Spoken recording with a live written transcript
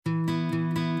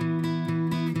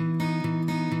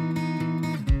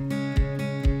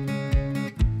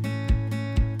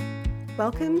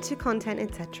Welcome to Content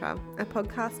Etc., a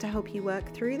podcast to help you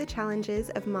work through the challenges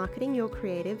of marketing your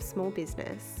creative small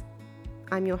business.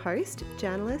 I'm your host,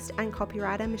 journalist and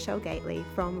copywriter Michelle Gately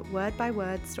from Word by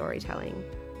Word Storytelling.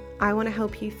 I want to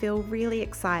help you feel really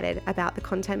excited about the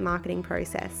content marketing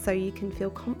process so you can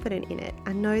feel confident in it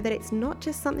and know that it's not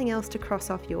just something else to cross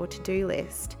off your to-do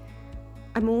list.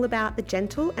 I'm all about the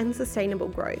gentle and sustainable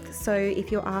growth, so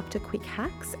if you're after quick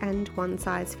hacks and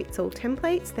one-size-fits-all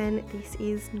templates, then this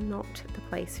is not the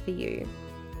place for you.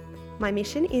 My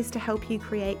mission is to help you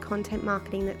create content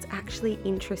marketing that's actually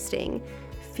interesting,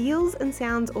 feels and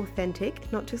sounds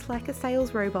authentic, not just like a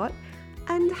sales robot,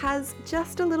 and has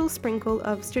just a little sprinkle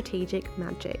of strategic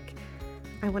magic.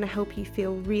 I want to help you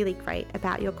feel really great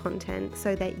about your content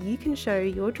so that you can show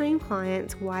your dream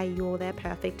clients why you're their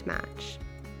perfect match.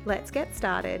 Let's get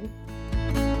started.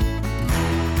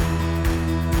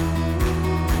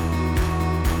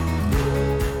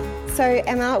 So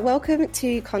Emma, welcome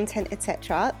to Content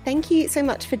Etc. Thank you so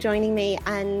much for joining me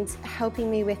and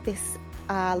helping me with this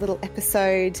little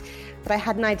episode that I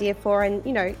had an idea for. And,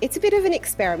 it's a bit of an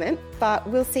experiment, but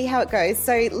we'll see how it goes.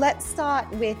 So let's start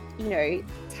with,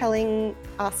 telling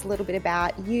us a little bit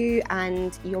about you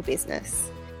and your business.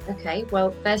 Okay,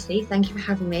 well, firstly, thank you for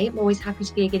having me. I'm always happy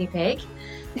to be a guinea pig.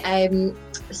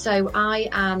 So I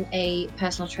am a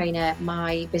personal trainer.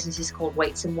 My business is called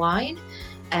Weights and Wine.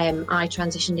 I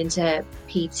transitioned into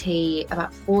PT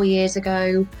about 4 years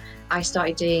ago. I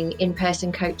started doing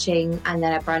in-person coaching and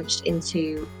then I branched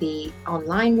into the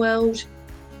online world,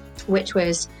 which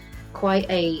was quite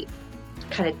a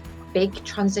kind of big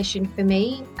transition for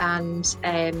me. And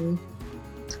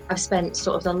I've spent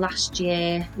sort of the last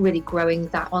year really growing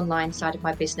that online side of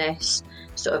my business,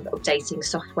 sort of updating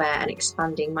software and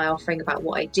expanding my offering about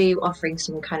what I do, offering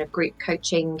some kind of group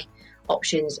coaching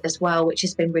options as well, which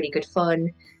has been really good fun.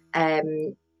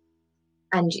 And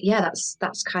yeah,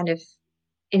 that's kind of,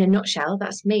 in a nutshell,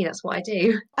 that's me. That's what I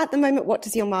do. At the moment, what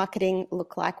does your marketing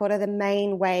look like? What are the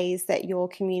main ways that you're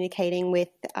communicating with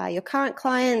your current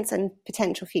clients and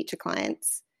potential future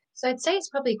clients? So I'd say it's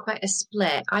probably quite a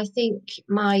split. I think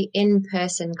my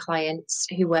in-person clients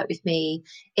who work with me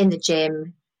in the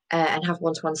gym and have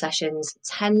one-to-one sessions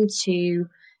tend to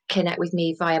connect with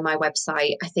me via my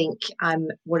website. I think I'm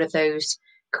one of those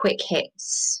quick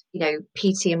hits,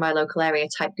 PT in my local area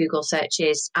type Google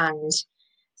searches. And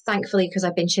thankfully, because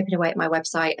I've been chipping away at my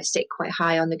website, I sit quite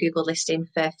high on the Google listing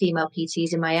for female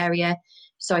PTs in my area.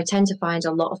 So I tend to find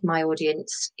a lot of my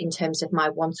audience in terms of my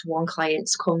one-to-one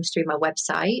clients comes through my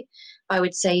website. I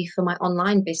would say for my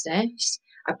online business,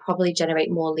 I probably generate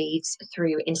more leads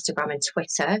through Instagram and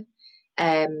Twitter.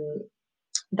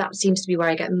 That seems to be where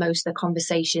I get most of the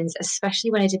conversations,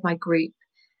 especially when I did my group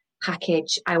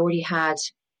package. I already had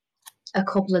a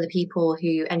couple of the people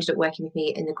who ended up working with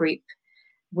me in the group,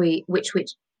 we'd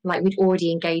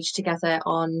already engaged together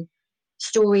on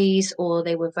stories, or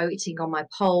they were voting on my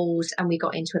polls, and we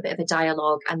got into a bit of a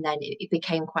dialogue, and then it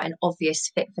became quite an obvious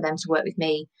fit for them to work with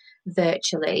me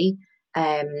virtually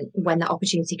when that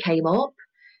opportunity came up.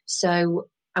 So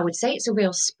I would say it's a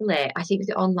real split. I think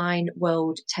the online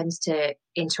world tends to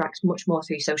interact much more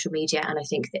through social media, and I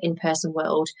think the in-person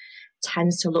world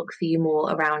tends to look for you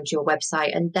more around your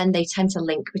website, and then they tend to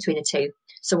link between the two.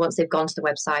 So once they've gone to the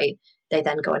website, they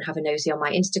then go and have a nosy on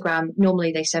my Instagram.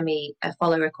 Normally they send me a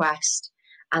follow request,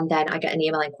 and then I get an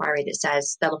email inquiry that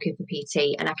says they're looking for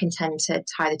PT, and I can tend to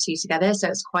tie the two together. So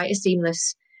it's quite a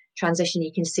seamless transition.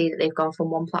 You can see that they've gone from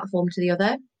one platform to the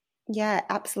other. Yeah,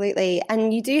 absolutely.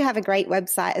 And you do have a great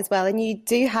website as well, and you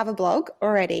do have a blog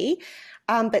already.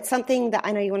 But something that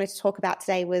I know you wanted to talk about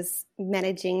today was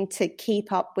managing to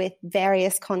keep up with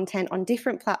various content on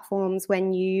different platforms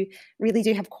when you really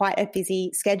do have quite a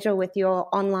busy schedule with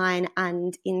your online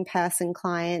and in-person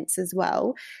clients as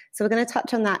well. So we're going to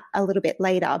touch on that a little bit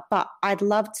later, but I'd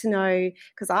love to know,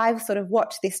 because I've sort of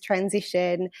watched this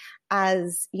transition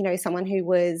as, someone who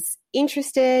was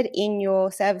interested in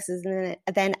your services and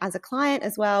then as a client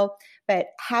as well. But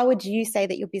how would you say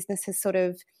that your business has sort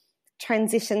of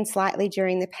transitioned slightly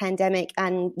during the pandemic,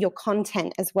 and your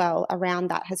content as well around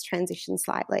that has transitioned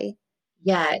slightly?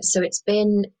 Yeah, so it's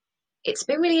been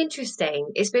really interesting.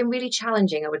 It's been really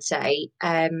challenging, I would say,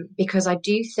 because I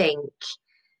do think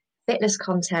fitness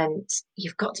content,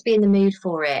 you've got to be in the mood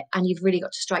for it, and you've really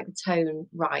got to strike the tone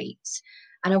right.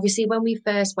 And obviously when we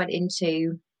first went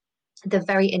into the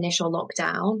very initial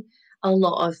lockdown, a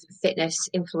lot of fitness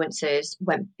influencers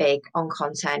went big on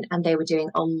content, and they were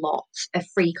doing a lot of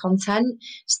free content.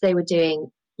 So they were doing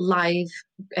live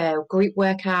group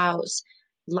workouts,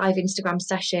 live Instagram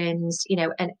sessions,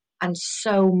 and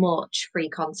so much free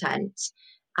content.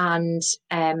 And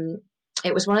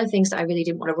it was one of the things that I really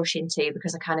didn't want to rush into,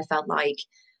 because I kind of felt like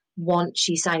once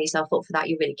you sign yourself up for that,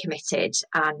 you're really committed.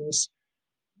 And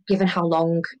given how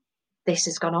long this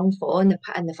has gone on for, and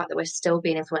the fact that we're still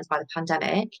being influenced by the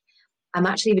pandemic, I'm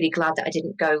actually really glad that I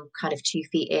didn't go kind of 2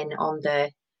 feet in on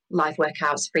the live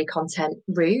workouts, free content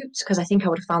route, because I think I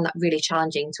would have found that really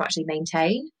challenging to actually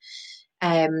maintain.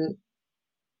 And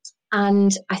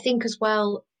I think as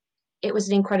well, it was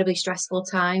an incredibly stressful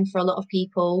time for a lot of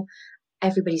people.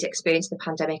 Everybody's experience of the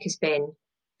pandemic has been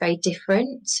very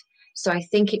different. So I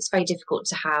think it's very difficult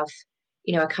to have,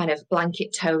 a kind of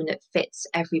blanket tone that fits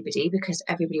everybody, because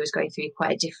everybody was going through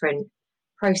quite a different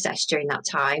process during that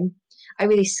time. I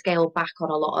really scaled back on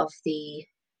a lot of the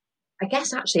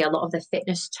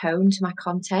fitness tone to my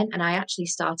content. And I actually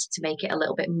started to make it a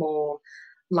little bit more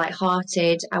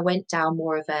lighthearted. I went down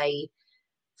more of a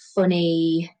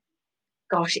funny,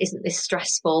 gosh, isn't this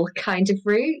stressful kind of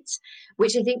route,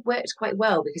 which I think worked quite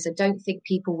well, because I don't think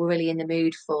people were really in the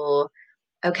mood for,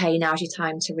 okay, now's your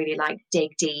time to really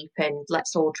dig deep and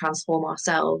let's all transform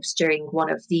ourselves during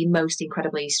one of the most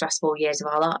incredibly stressful years of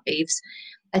our lives.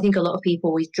 I think a lot of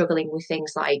people were struggling with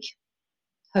things like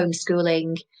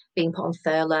homeschooling, being put on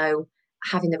furlough,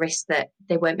 having the risk that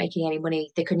they weren't making any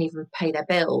money, they couldn't even pay their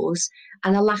bills.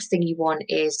 And the last thing you want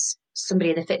is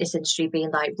somebody in the fitness industry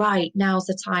being like, right, now's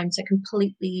the time to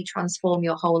completely transform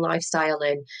your whole lifestyle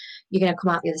and you're going to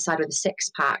come out the other side with a six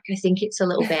pack. I think it's a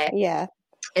little bit,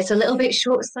 it's a little bit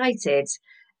short-sighted.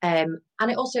 And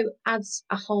it also adds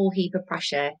a whole heap of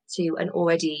pressure to an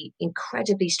already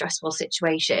incredibly stressful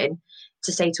situation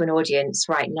to say to an audience,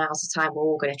 right, now's the time we're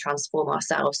all going to transform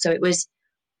ourselves. So it was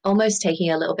almost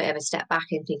taking a little bit of a step back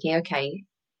and thinking, okay,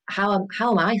 how am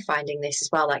I finding this as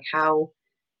well? Like, how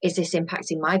is this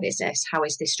impacting my business? How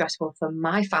is this stressful for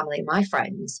my family, my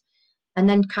friends? And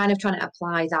then kind of trying to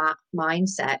apply that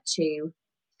mindset to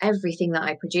everything that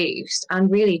I produced, and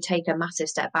really take a massive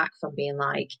step back from being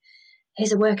like,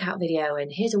 here's a workout video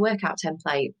and here's a workout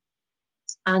template.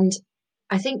 And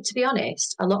I think, to be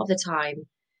honest, a lot of the time,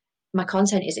 my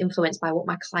content is influenced by what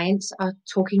my clients are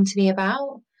talking to me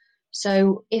about.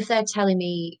 So if they're telling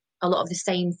me a lot of the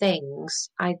same things,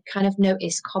 I kind of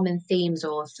notice common themes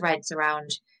or threads around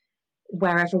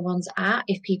where everyone's at.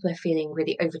 If people are feeling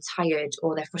really overtired,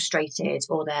 or they're frustrated,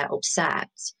 or they're upset,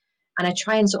 and I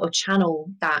try and sort of channel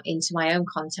that into my own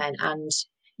content and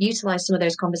utilize some of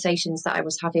those conversations that I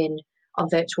was having on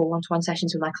virtual one-to-one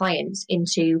sessions with my clients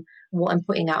into what I'm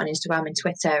putting out on Instagram and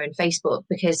Twitter and Facebook,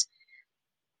 because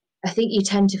I think you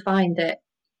tend to find that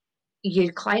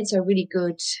your clients are really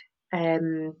good,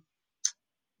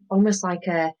 almost like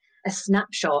a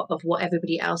snapshot of what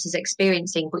everybody else is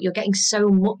experiencing, but you're getting so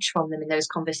much from them in those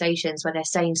conversations where they're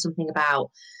saying something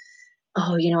about,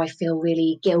 oh, I feel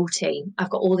really guilty. I've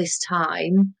got all this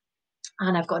time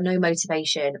and I've got no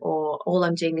motivation, or all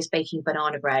I'm doing is baking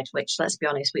banana bread, which, let's be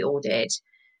honest, we all did.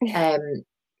 And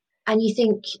you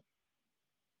think,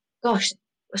 gosh,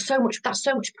 that's so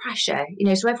much pressure,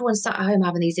 so everyone's sat at home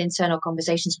having these internal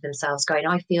conversations with themselves going,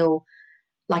 I feel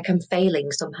like I'm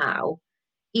failing somehow,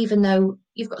 even though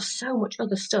you've got so much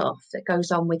other stuff that goes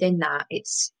on within that.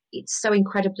 It's so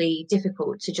incredibly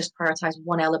difficult to just prioritize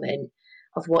one element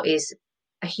of what is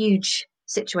a huge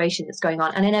situation that's going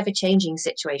on, and an ever-changing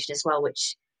situation as well,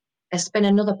 which has been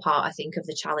another part, I think, of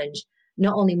the challenge.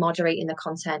 Not only moderating the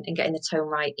content and getting the tone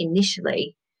right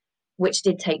initially, which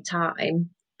did take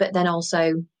time, but then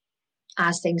also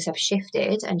as things have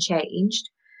shifted and changed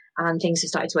and things have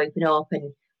started to open up,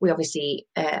 and we obviously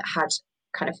had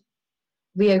kind of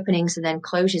reopenings and then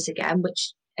closures again,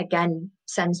 which again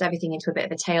sends everything into a bit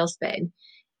of a tailspin.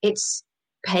 It's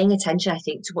paying attention, I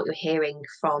think, to what you're hearing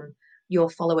from your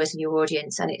followers and your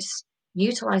audience, and it's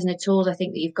utilizing the tools, I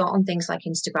think, that you've got on things like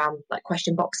Instagram, like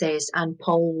question boxes and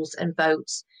polls and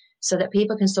votes, so that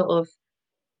people can sort of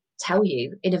tell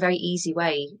you in a very easy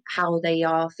way how they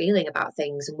are feeling about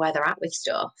things and where they're at with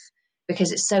stuff.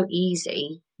 Because it's so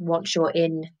easy once you're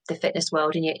in the fitness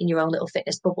world and you're in your own little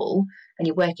fitness bubble and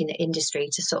you work in the industry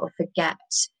to sort of forget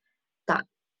that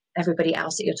everybody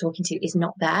else that you're talking to is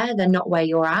not there. They're not where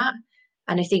you're at.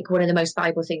 And I think one of the most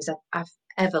valuable things I've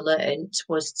ever learned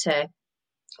was to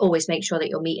always make sure that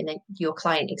you're meeting your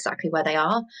client exactly where they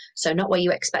are. So not where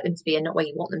you expect them to be and not where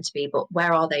you want them to be, but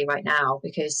where are they right now?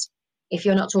 Because if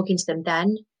you're not talking to them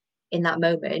then in that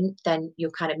moment, then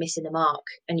you're kind of missing the mark,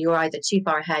 and you're either too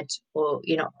far ahead or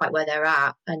you're not quite where they're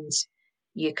at, and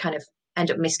you kind of end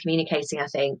up miscommunicating, I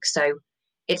think. So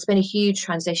it's been a huge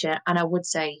transition, and I would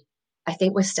say I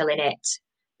think we're still in it,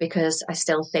 because I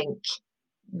still think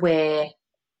we're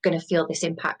going to feel this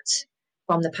impact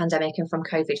from the pandemic and from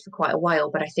COVID for quite a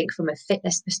while. But I think from a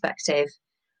fitness perspective,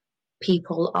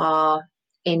 people are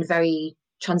in very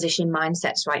transition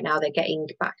mindsets right now. They're getting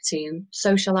back to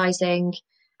socializing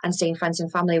and seeing friends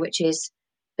and family, which has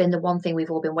been the one thing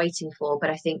we've all been waiting for. But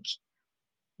I think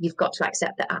you've got to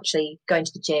accept that actually going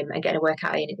to the gym and getting a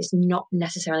workout in is not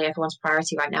necessarily everyone's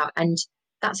priority right now. And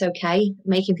that's okay.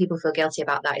 Making people feel guilty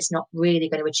about that is not really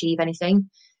going to achieve anything.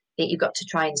 You've got to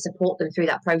try and support them through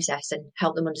that process and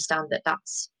help them understand that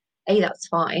that's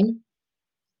fine,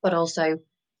 but also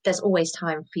there's always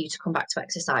time for you to come back to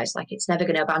exercise. Like, it's never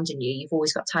going to abandon you. You've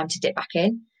always got time to dip back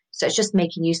in. So it's just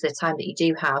making use of the time that you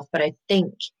do have. But I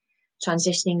think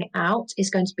transitioning out is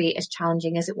going to be as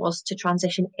challenging as it was to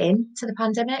transition into the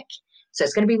pandemic. So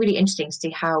it's going to be really interesting to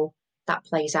see how that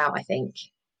plays out, I think.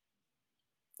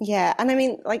 Yeah. And I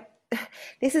mean, like,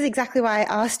 this is exactly why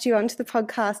I asked you onto the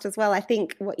podcast as well. I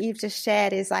think what you've just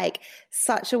shared is like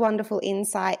such a wonderful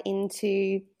insight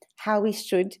into how we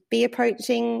should be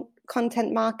approaching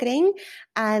content marketing.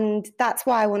 And that's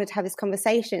why I wanted to have this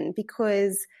conversation,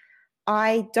 because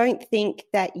I don't think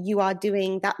that you are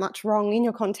doing that much wrong in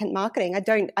your content marketing. I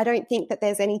don't think that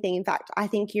there's anything. In fact, I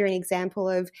think you're an example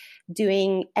of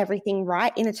doing everything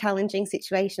right in a challenging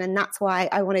situation. And that's why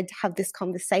I wanted to have this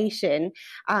conversation,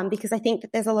 because I think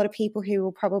that there's a lot of people who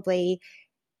will probably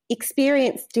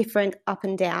experience different up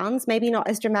and downs, maybe not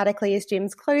as dramatically as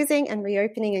gyms closing and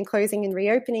reopening and closing and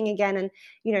reopening again. And,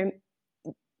 you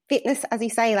know, fitness, as you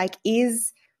say, like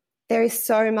there is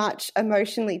so much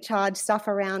emotionally charged stuff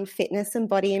around fitness and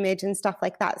body image and stuff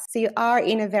like that. So you are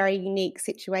in a very unique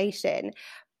situation.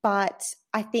 But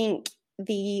I think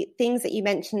the things that you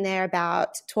mentioned there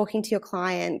about talking to your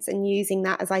clients and using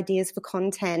that as ideas for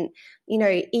content, you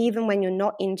know, even when you're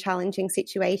not in challenging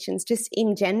situations, just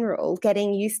in general,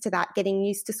 getting used to that, getting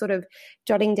used to sort of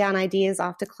jotting down ideas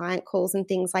after client calls and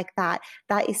things like that,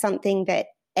 that is something that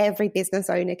every business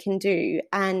owner can do.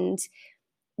 And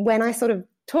when I sort of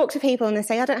talk to people and they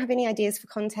say, I don't have any ideas for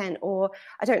content, or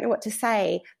I don't know what to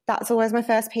say, that's always my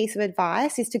first piece of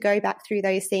advice, is to go back through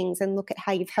those things and look at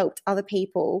how you've helped other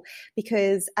people.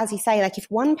 Because as you say, like if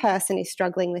one person is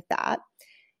struggling with that,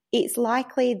 it's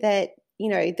likely that, you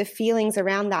know, the feelings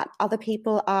around that other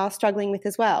people are struggling with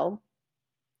as well.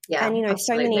 Yeah, and, you know,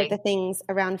 absolutely. So many of the things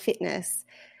around fitness,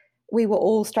 we were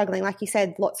all struggling. Like you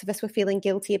said, lots of us were feeling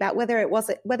guilty about whether it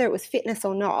was fitness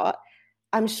or not.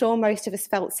 I'm sure most of us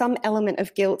felt some element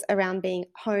of guilt around being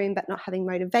home but not having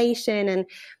motivation and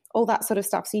all that sort of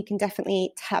stuff. So you can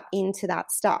definitely tap into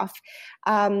that stuff.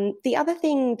 The other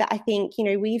thing that I think, you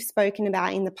know, we've spoken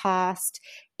about in the past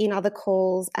in other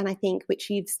calls, and I think which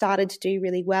you've started to do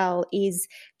really well, is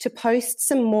to post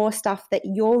some more stuff that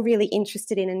you're really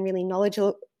interested in and really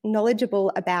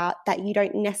knowledgeable about, that you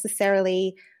don't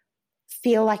necessarily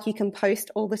feel like you can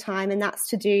post all the time. And that's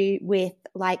to do with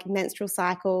like menstrual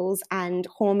cycles and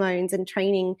hormones and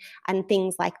training and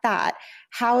things like that.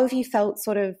 How have you felt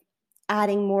sort of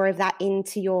adding more of that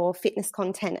into your fitness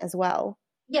content as well?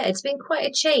 Yeah, it's been quite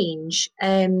a change.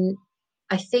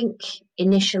 I think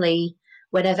initially,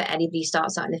 whenever anybody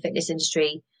starts out in the fitness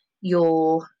industry,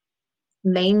 your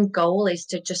main goal is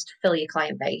to just fill your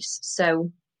client base.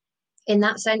 So in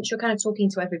that sense, you're kind of talking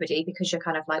to everybody because you're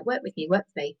kind of like, work with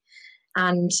me.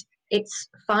 And it's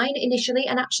fine initially.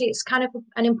 And actually, it's kind of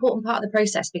an important part of the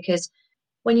process, because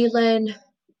when you learn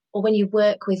or when you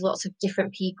work with lots of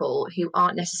different people who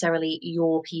aren't necessarily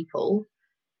your people,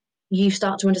 you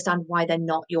start to understand why they're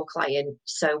not your client.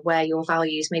 So where your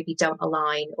values maybe don't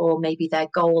align, or maybe their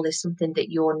goal is something that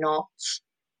you're not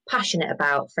passionate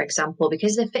about, for example,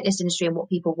 because the fitness industry and what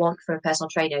people want from a personal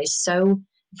trainer is so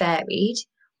varied.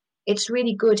 It's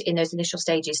really good in those initial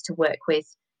stages to work with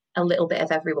a little bit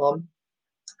of everyone,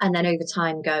 and then over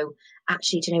time go,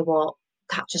 actually, do you know what?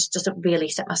 That just doesn't really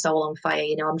set my soul on fire.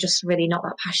 You know, I'm just really not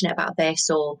that passionate about this,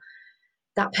 or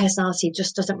that personality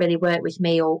just doesn't really work with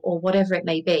me, or whatever it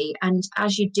may be. And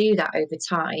as you do that over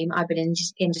time, I've been in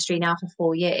industry now for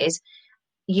 4 years,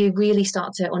 you really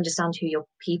start to understand who your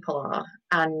people are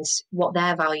and what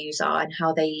their values are and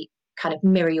how they kind of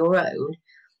mirror your own.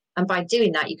 And by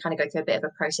doing that, you kind of go through a bit of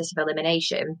a process of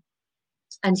elimination.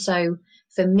 And so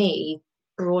for me,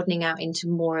 broadening out into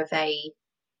more of a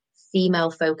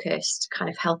female focused kind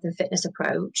of health and fitness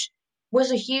approach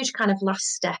was a huge kind of last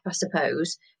step, I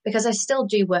suppose, because I still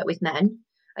do work with men.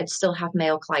 I'd still have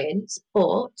male clients,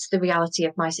 but the reality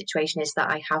of my situation is that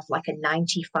I have like a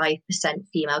 95%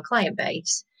 female client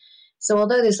base. So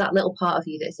although there's that little part of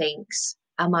you that thinks,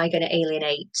 am I going to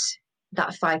alienate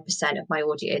that 5% of my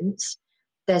audience?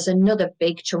 There's another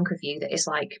big chunk of you that is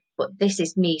like, but this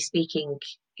is me speaking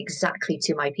exactly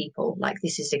to my people. Like,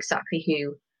 this is exactly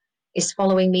who is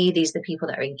following me. These are the people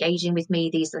that are engaging with me.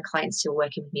 These are the clients who are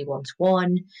working with me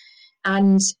one-to-one.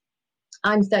 And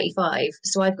I'm 35,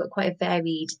 so I've got quite a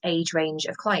varied age range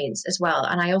of clients as well.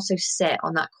 And I also sit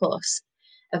on that cusp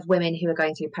of women who are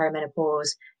going through perimenopause,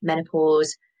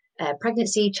 menopause,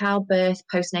 pregnancy, childbirth,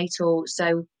 postnatal.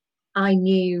 So I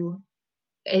knew,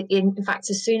 in fact,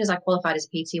 as soon as I qualified as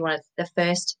a PT, one of the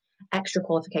first extra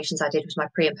qualifications I did was my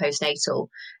pre and postnatal,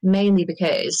 mainly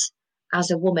because as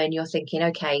a woman, you're thinking,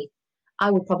 okay, I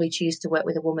would probably choose to work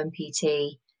with a woman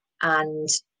PT. And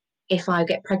if I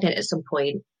get pregnant at some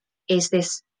point, is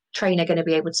this trainer going to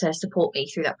be able to support me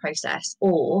through that process?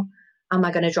 Or am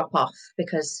I going to drop off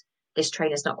because this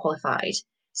trainer's not qualified?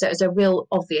 So it was a real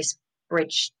obvious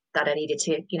bridge that I needed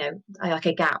to, like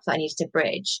a gap that I needed to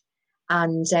bridge.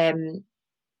 And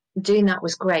doing that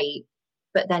was great,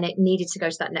 but then it needed to go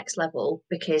to that next level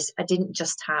because I didn't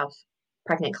just have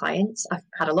pregnant clients. I've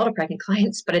had a lot of pregnant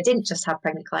clients, but I didn't just have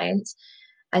pregnant clients.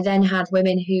 I then had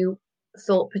women who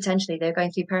thought potentially they were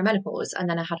going through perimenopause, and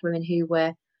then I had women who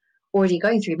were already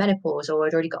going through menopause or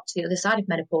had already got to the other side of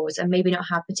menopause and maybe not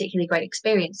have particularly great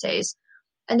experiences.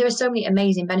 And there are so many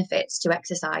amazing benefits to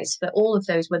exercise for all of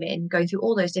those women going through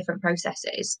all those different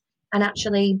processes. And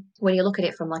actually, when you look at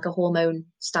it from like a hormone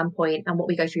standpoint and what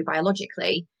we go through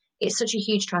biologically, it's such a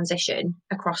huge transition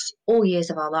across all years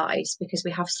of our lives because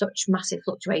we have such massive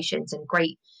fluctuations and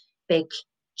great big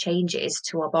changes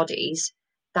to our bodies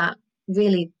that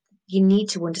really you need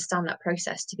to understand that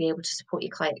process to be able to support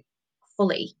your client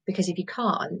fully. Because if you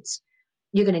can't,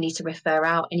 you're going to need to refer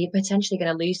out and you're potentially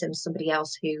going to lose them to somebody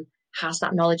else who has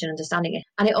that knowledge and understanding.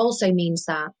 And it also means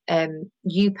that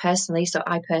you personally, so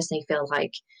I personally feel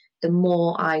like the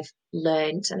more I've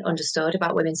learned and understood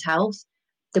about women's health,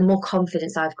 the more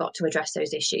confidence I've got to address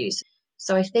those issues.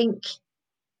 So I think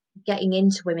getting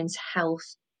into women's health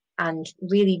and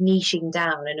really niching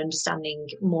down and understanding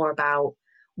more about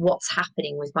what's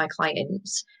happening with my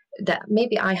clients that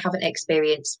maybe I haven't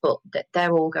experienced, but that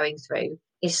they're all going through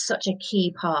is such a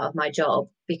key part of my job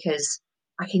because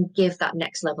I can give that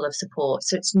next level of support.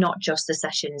 So it's not just the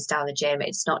sessions down the gym,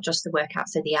 it's not just the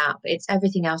workouts in the app, it's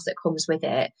everything else that comes with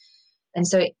it. And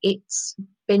so it's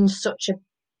been such a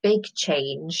big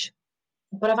change,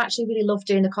 but I've actually really loved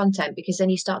doing the content because then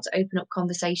you start to open up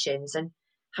conversations and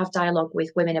have dialogue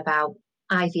with women about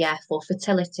IVF or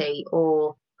fertility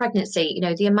or pregnancy.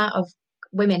 The amount of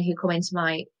women who come into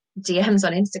my DMs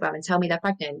on Instagram and tell me they're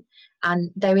pregnant and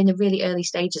they're in the really early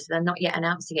stages, they're not yet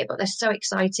announcing it, but they're so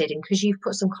excited. And because you've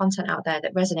put some content out there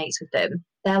that resonates with them,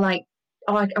 they're like,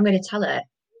 oh, I'm going to tell her.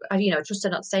 Trust her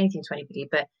not to say anything to anybody,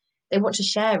 but they want to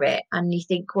share it. And you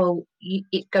think, well,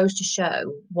 it goes to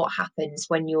show what happens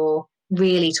when you're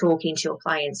really talking to your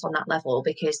clients on that level,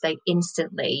 because they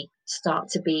instantly start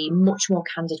to be much more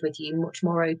candid with you, much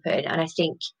more open. And I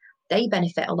think they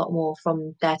benefit a lot more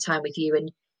from their time with you, and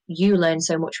you learn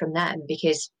so much from them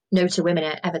because no two women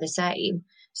are ever the same.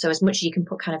 So as much as you can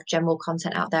put kind of general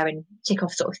content out there and tick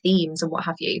off sort of themes and what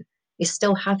have you, you're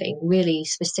still having really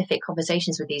specific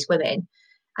conversations with these women.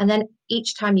 And then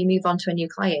each time you move on to a new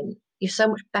client, you're so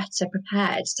much better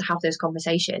prepared to have those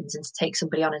conversations and to take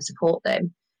somebody on and support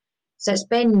them. So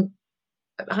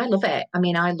I love it. I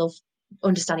mean, I love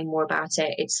understanding more about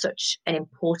it. It's such an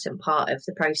important part of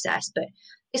the process, but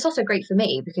it's also great for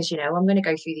me because, I'm going to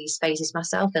go through these phases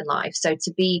myself in life. So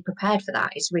to be prepared for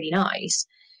that is really nice.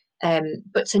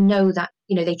 But to know that,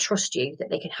 they trust you, that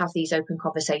they can have these open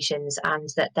conversations and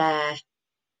that they're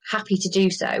happy to do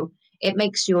so, it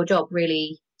makes your job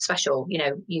really special.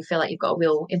 You feel like you've got a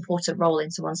real important role in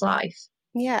someone's life.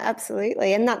 Yeah,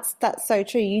 absolutely. And that's so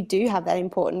true. You do have that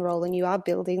important role and you are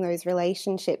building those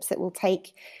relationships that will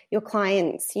take your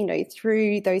clients,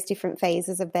 through those different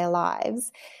phases of their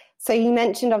lives. So you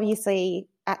mentioned obviously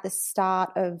at the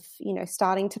start of,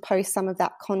 starting to post some of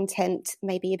that content,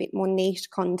 maybe a bit more niche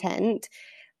content,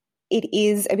 it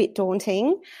is a bit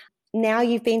daunting. Now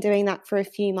you've been doing that for a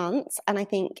few months, and I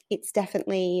think it's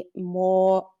definitely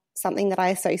more something that I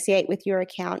associate with your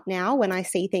account now. When I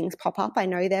see things pop up, I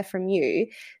know they're from you.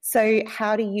 So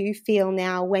how do you feel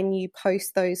now when you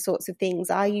post those sorts of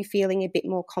things? Are you feeling a bit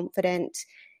more confident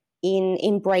in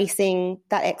embracing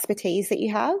that expertise that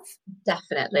you have?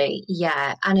 Definitely,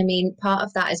 yeah. And I mean, part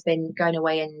of that has been going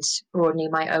away and broadening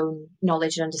my own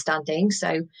knowledge and understanding.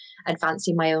 So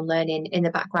advancing my own learning in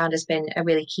the background has been a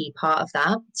really key part of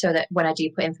that, so that when I do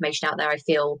put information out there, I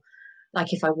feel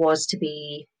like if I was to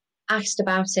be asked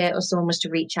about it or someone was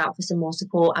to reach out for some more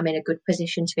support, I'm in a good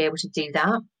position to be able to do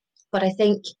that. But I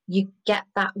think you get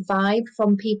that vibe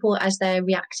from people as they're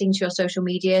reacting to your social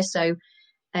media. So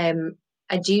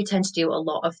I do tend to do a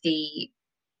lot of the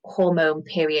hormone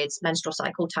periods, menstrual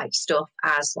cycle type stuff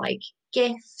as like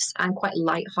gifts and quite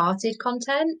light-hearted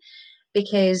content,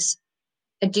 because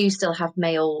I do still have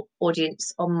male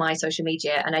audience on my social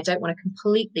media, and I don't want to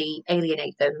completely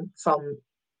alienate them from,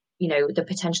 the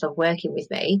potential of working with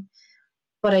me.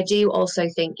 But I do also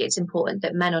think it's important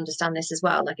that men understand this as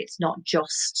well. Like, it's not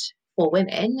just for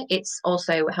women. It's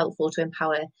also helpful to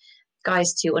empower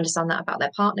guys to understand that about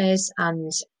their partners,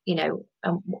 and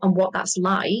and what that's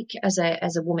like as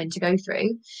a woman to go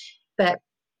through. But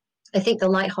I think the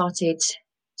lighthearted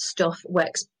stuff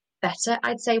works better,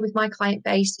 I'd say, with my client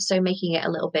base. So making it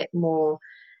a little bit more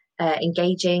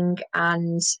engaging,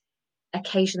 and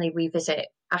occasionally revisit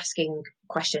asking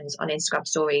questions on Instagram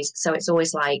stories. So it's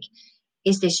always like,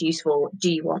 is this useful?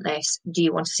 Do you want this? Do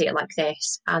you want to see it like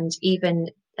this? And even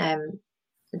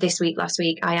last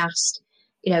week, I asked,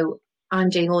 I'm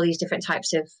doing all these different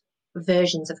types of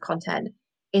versions of content.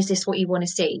 Is this what you want to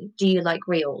see? Do you like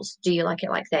reels? Do you like it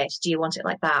like this? Do you want it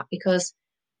like that? Because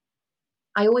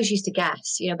I always used to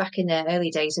guess, back in the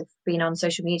early days of being on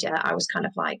social media, I was kind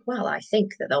of like, well, I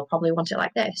think that they'll probably want it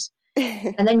like this.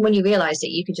 And then when you realized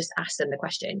it, you could just ask them the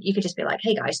question. You could just be like,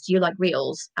 hey guys, do you like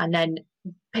reels? And then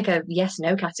pick a yes,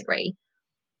 no category.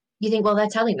 You think, well, they're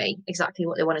telling me exactly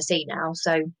what they want to see now.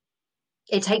 So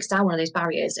it takes down one of those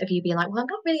barriers of you being like, well, I'm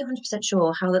not really 100%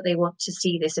 sure how that they want to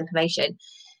see this information.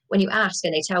 When you ask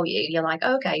and they tell you, you're like,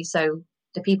 oh, okay, so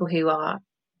the people who are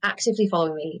actively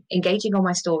following me, engaging on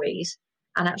my stories,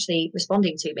 and actually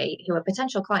responding to me, who are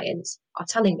potential clients, are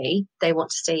telling me they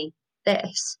want to see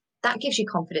this. That gives you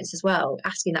confidence as well,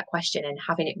 asking that question and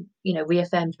having it,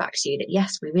 reaffirmed back to you that,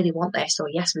 yes, we really want this, or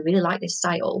yes, we really like this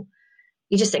style.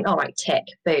 You just think, all right, tick,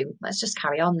 boom, let's just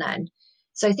carry on then.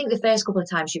 So I think the first couple of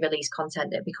times you release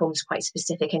content that becomes quite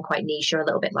specific and quite niche, you're a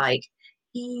little bit like,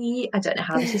 I don't know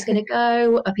how this is going to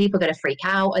go. Are people going to freak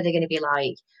out? Are they going to be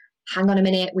like, hang on a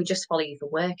minute, we just follow you for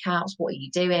workouts. What are you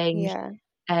doing? Yeah.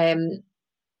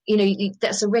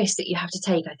 That's a risk that you have to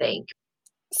take, I think.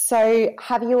 So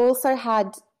have you also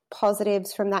had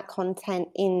positives from that content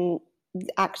in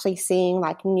actually seeing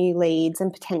like new leads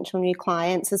and potential new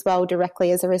clients as well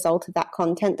directly as a result of that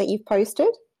content that you've posted?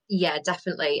 Yeah,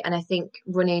 definitely. And I think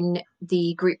running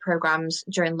the group programs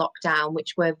during lockdown,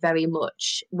 which were very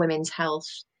much women's health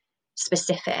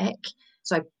specific,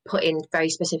 so I put in very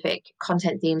specific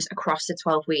content themes across the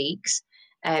 12 weeks,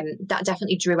 that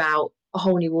definitely drew out a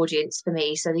whole new audience for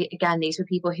me. So these were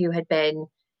people who had been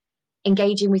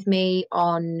engaging with me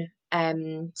on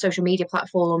social media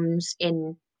platforms,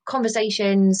 in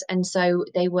conversations, and so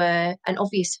they were an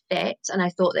obvious fit, and I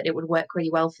thought that it would work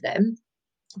really well for them.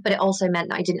 But it also meant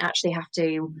that I didn't actually have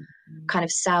to kind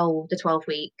of sell the 12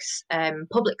 weeks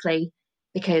publicly,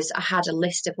 because I had a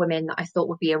list of women that I thought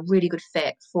would be a really good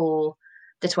fit for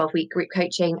the 12-week group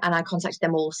coaching, and I contacted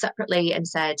them all separately and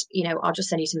said, I'll just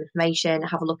send you some information,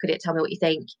 have a look at it, tell me what you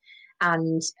think,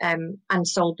 and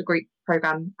sold the group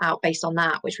program out based on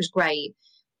that, which was great.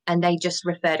 And they just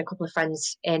referred a couple of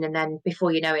friends in, and then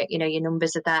before you know it, your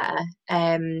numbers are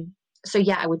there. So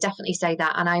yeah, I would definitely say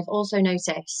that. And I've also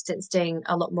noticed, since doing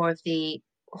a lot more of the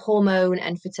hormone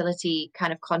and fertility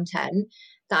kind of content,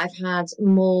 that I've had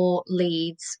more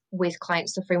leads with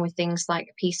clients suffering with things like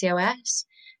PCOS,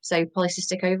 so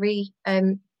polycystic ovary,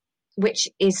 which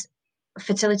is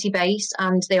fertility based,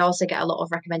 and they also get a lot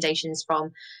of recommendations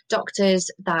from doctors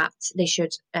that they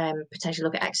should potentially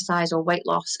look at exercise or weight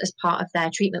loss as part of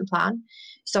their treatment plan.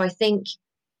 So I think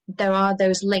there are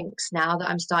those links now that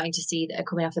I'm starting to see that are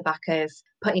coming off the back of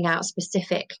putting out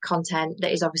specific content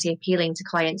that is obviously appealing to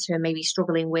clients who are maybe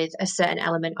struggling with a certain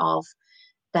element of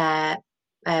their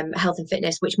health and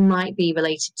fitness, which might be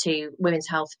related to women's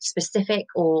health specific,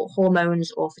 or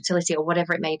hormones, or fertility, or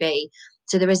whatever it may be.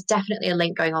 So there is definitely a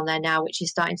link going on there now, which is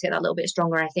starting to get that little bit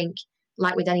stronger. I think,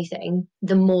 like with anything,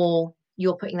 the more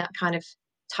you're putting that kind of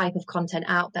type of content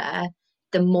out there,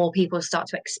 the more people start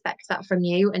to expect that from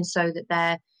you, and so that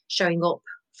they're showing up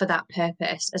for that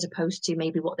purpose, as opposed to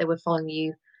maybe what they were following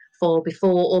you for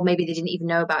before, or maybe they didn't even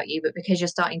know about you, but because you're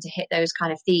starting to hit those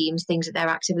kind of themes, things that they're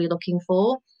actively looking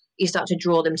for, you start to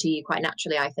draw them to you quite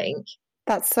naturally, I think.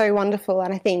 That's so wonderful.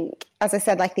 And I think, as I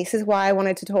said, like, this is why I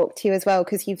wanted to talk to you as well,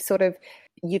 because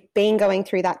you've been going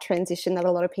through that transition that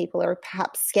a lot of people are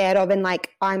perhaps scared of. And like,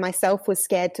 I myself was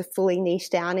scared to fully niche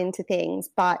down into things,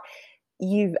 but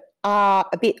you are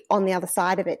a bit on the other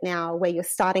side of it now, where you're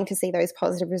starting to see those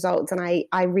positive results. And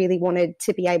I really wanted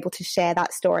to be able to share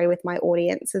that story with my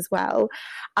audience as well.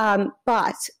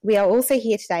 But we are also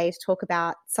here today to talk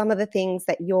about some of the things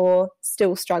that you're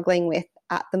still struggling with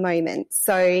at the moment.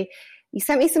 So you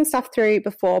sent me some stuff through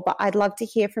before, but I'd love to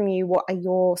hear from you. What are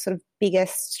your sort of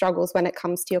biggest struggles when it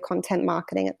comes to your content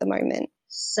marketing at the moment?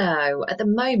 So at the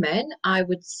moment, I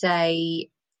would say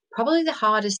Probably the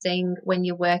hardest thing when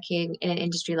you're working in an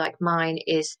industry like mine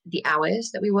is the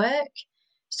hours that we work.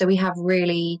 So we have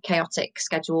really chaotic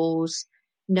schedules,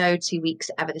 no 2 weeks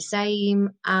are ever the same,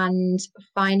 and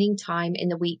finding time in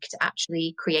the week to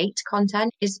actually create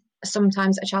content is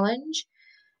sometimes a challenge.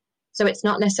 So it's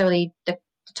not necessarily the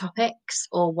topics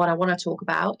or what I want to talk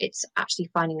about, it's actually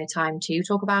finding the time to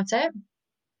talk about it.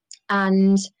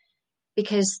 And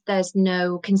because there's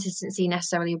no consistency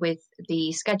necessarily with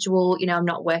the schedule, I'm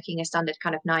not working a standard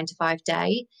kind of 9 to 5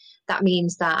 day. That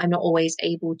means that I'm not always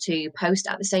able to post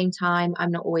at the same time.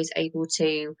 I'm not always able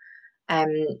to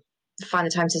find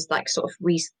the time to like sort of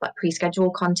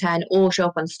pre-schedule content or show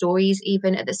up on stories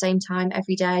even at the same time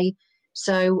every day.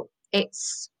 So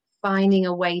it's finding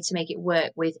a way to make it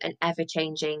work with an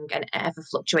ever-changing and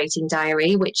ever-fluctuating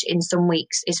diary, which in some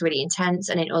weeks is really intense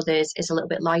and in others is a little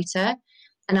bit lighter.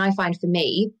 And I find for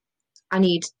me, I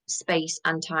need space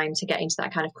and time to get into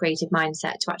that kind of creative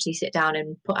mindset to actually sit down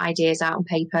and put ideas out on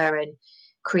paper and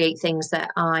create things that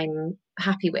I'm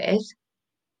happy with.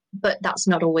 But that's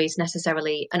not always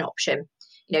necessarily an option.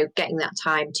 Getting that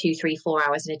time 2, 3, 4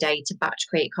 hours in a day to batch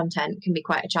create content can be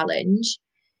quite a challenge.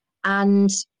 And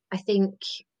I think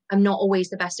I'm not always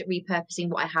the best at repurposing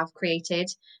what I have created.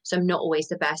 So I'm not always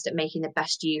the best at making the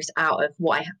best use out of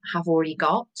what I have already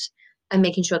got and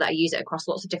making sure that I use it across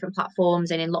lots of different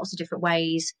platforms and in lots of different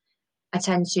ways. I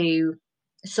tend to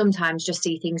sometimes just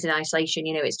see things in isolation.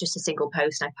 It's just a single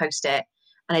post and I post it.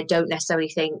 And I don't necessarily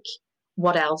think,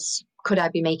 what else could I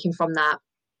be making from that?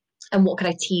 And what could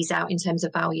I tease out in terms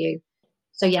of value?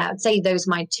 So yeah, I'd say those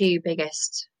are my 2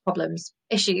 biggest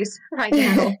issues right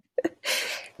now.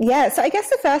 Yeah. So I guess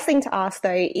the first thing to ask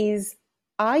though is,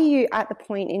 are you at the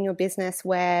point in your business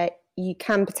where you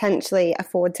can potentially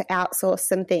afford to outsource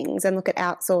some things and look at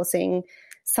outsourcing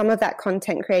some of that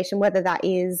content creation, whether that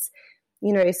is,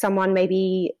 someone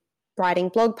maybe writing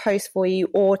blog posts for you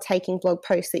or taking blog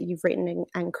posts that you've written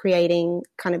and creating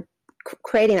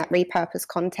that repurposed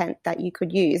content that you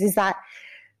could use? Is that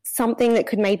something that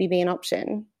could maybe be an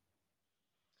option?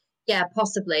 Yeah,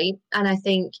 possibly. And I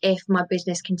think if my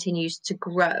business continues to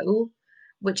grow,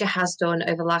 which it has done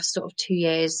over the last sort of 2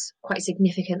 years quite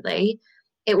significantly,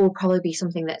 it will probably be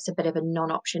something that's a bit of a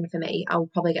non-option for me. I will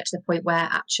probably get to the point where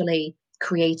actually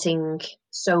creating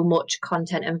so much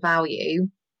content and value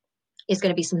is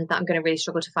going to be something that I'm going to really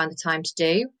struggle to find the time to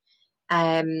do.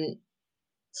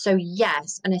 So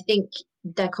yes, and I think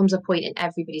there comes a point in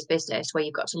everybody's business where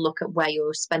you've got to look at where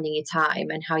you're spending your time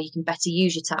and how you can better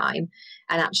use your time.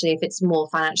 And actually, if it's more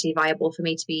financially viable for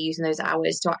me to be using those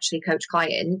hours to actually coach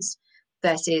clients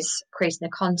versus creating the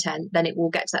content, then it will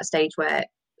get to that stage where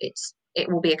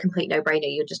it will be a complete no-brainer.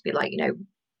 You'll just be like,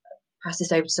 pass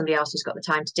this over to somebody else who's got the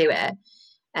time to do it.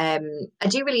 I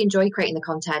do really enjoy creating the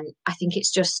content. I think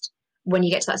it's just when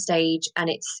you get to that stage and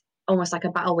it's almost like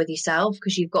a battle with yourself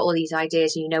because you've got all these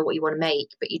ideas and you know what you want to make,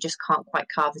 but you just can't quite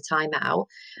carve the time out.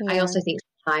 Yeah. I also think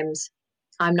sometimes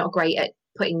I'm not great at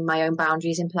putting my own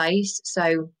boundaries in place.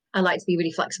 So I like to be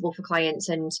really flexible for clients,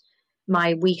 and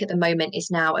my week at the moment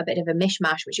is now a bit of a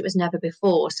mishmash, which it was never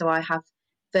before. So I have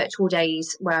virtual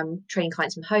days where I'm training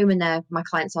clients from home and they're my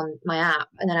clients on my app,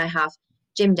 and then I have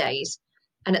gym days.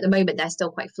 And at the moment, they're still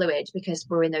quite fluid because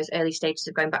we're in those early stages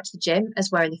of going back to the gym,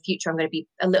 as where in the future I'm going to be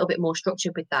a little bit more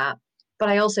structured with that. But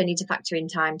I also need to factor in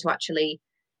time to actually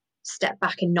step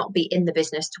back and not be in the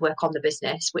business to work on the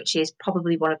business, which is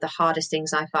probably one of the hardest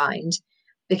things I find,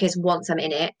 because once I'm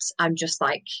in it, I'm just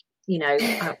like,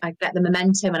 I get the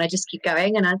momentum and I just keep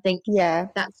going. And I think, yeah,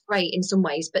 that's great in some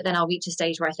ways, but then I'll reach a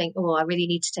stage where I think, I really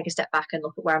need to take a step back and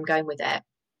look at where I'm going with it.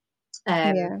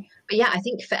 But yeah, I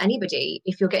think for anybody,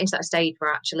 if you're getting to that stage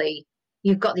where actually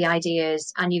you've got the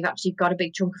ideas and you've actually got a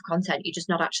big chunk of content, you're just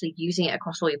not actually using it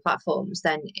across all your platforms,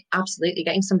 then absolutely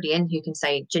getting somebody in who can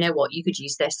say, do you know what, you could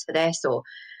use this for this, or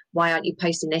why aren't you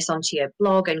posting this onto your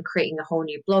blog and creating a whole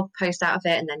new blog post out of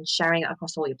it and then sharing it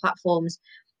across all your platforms.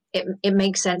 It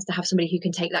makes sense to have somebody who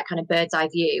can take that kind of bird's eye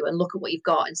view and look at what you've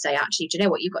got and say, actually, do you know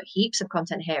what, you've got heaps of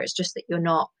content here. It's just that you're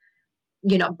not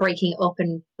breaking it up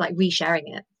and like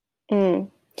resharing it.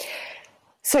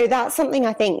 So that's something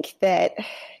I think that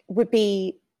would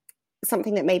be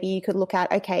something that maybe you could look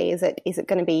at. Okay, is it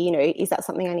going to be, is that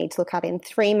something I need to look at in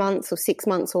 3 months or 6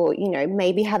 months, or,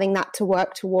 maybe having that to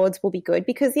work towards will be good.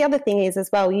 Because the other thing is as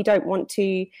well, you don't want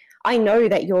to, I know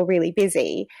that you're really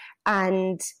busy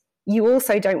and you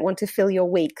also don't want to fill your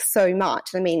week so much.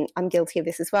 I mean, I'm guilty of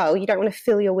this as well. You don't want to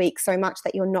fill your week so much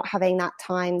that you're not having that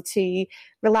time to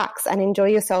relax and enjoy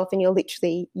yourself, and you're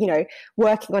literally,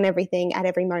 working on everything at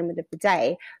every moment of the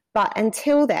day. But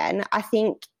until then, I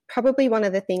think probably one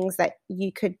of the things that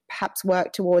you could perhaps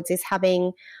work towards is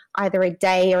having either a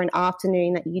day or an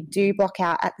afternoon that you do block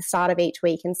out at the start of each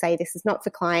week and say, this is not for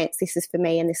clients, this is for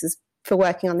me, and this is for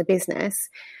working on the business.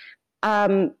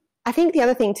 I think the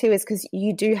other thing too is because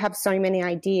you do have so many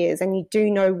ideas and you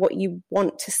do know what you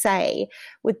want to say,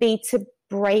 would be to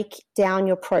break down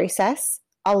your process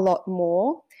a lot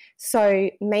more. So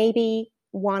maybe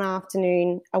one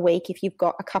afternoon a week, if you've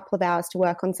got a couple of hours to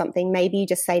work on something, maybe you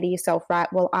just say to yourself, right,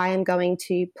 well, I am going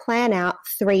to plan out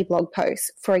 3 blog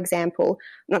posts, for example.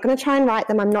 I'm not going to try and write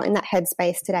them. I'm not in that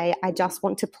headspace today. I just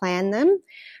want to plan them,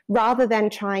 rather than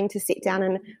trying to sit down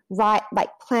and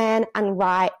plan and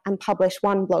write and publish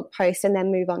one blog post and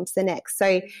then move on to the next.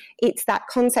 So it's that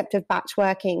concept of batch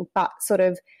working, but sort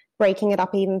of breaking it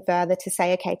up even further to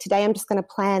say, okay, today I'm just going to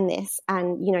plan this,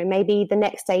 and maybe the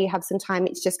next day you have some time,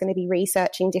 it's just going to be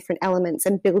researching different elements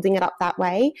and building it up that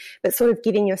way, but sort of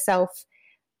giving yourself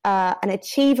an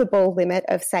achievable limit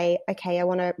of, say, okay, I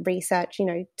want to research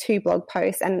 2 blog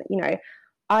posts, and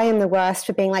I am the worst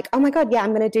for being like, oh my God, yeah,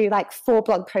 I'm going to do 4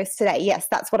 blog posts today. Yes,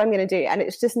 that's what I'm going to do. And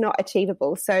it's just not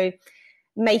achievable. So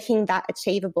making that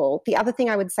achievable. The other thing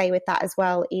I would say with that as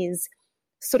well is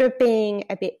sort of being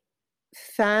a bit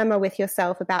firmer with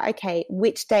yourself about, okay,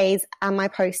 which days am I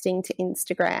posting to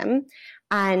Instagram?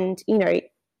 And,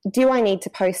 do I need to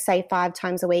post, say, 5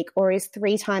 times a week, or is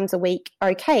 3 times a week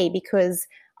okay? Because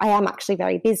I am actually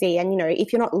very busy. And,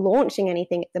 if you're not launching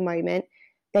anything at the moment,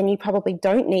 then you probably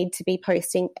don't need to be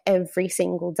posting every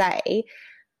single day.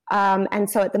 And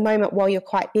so at the moment, while you're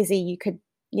quite busy, you could,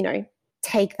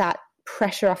 take that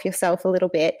pressure off yourself a little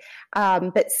bit,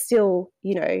 but still,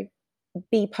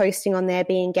 be posting on there,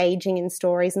 be engaging in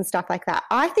stories and stuff like that.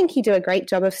 I think you do a great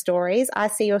job of stories. I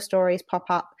see your stories pop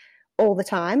up all the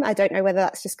time. I don't know whether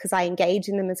that's just because I engage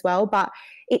in them as well, but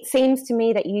it seems to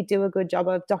me that you do a good job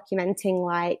of documenting,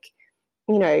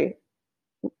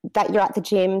 that you're at the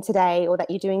gym today, or that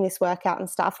you're doing this workout and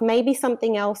stuff. Maybe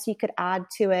something else you could add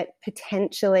to it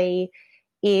potentially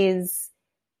is,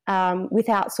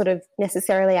 without sort of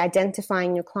necessarily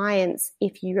identifying your clients,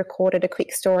 if you recorded a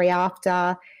quick story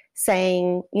after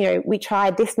saying, we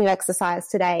tried this new exercise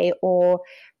today, or,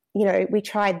 we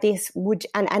tried this,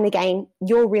 and again,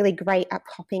 you're really great at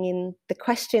popping in the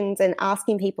questions and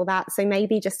asking people that. So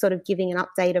maybe just sort of giving an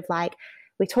update of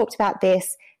we talked about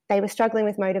this, they were struggling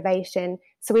with motivation,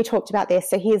 so we talked about this,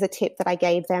 so here's a tip that I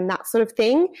gave them, that sort of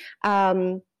thing.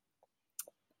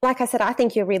 Like I said, I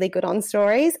think you're really good on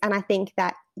stories, and I think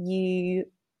that you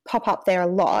pop up there a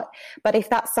lot. But if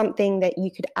that's something that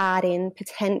you could add in,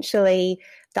 potentially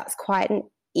that's quite an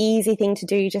easy thing to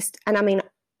do. And I mean,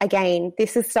 again,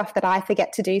 this is stuff that I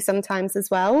forget to do sometimes as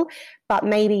well, but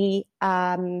maybe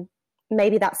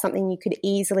that's something you could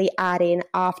easily add in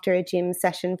after a gym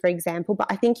session, for example. But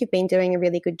I think you've been doing a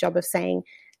really good job of saying,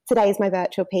 today's my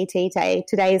virtual PT day,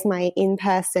 today is my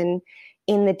in-person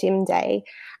in the gym day.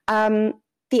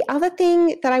 The other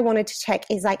thing that I wanted to check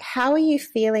is how are you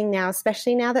feeling now,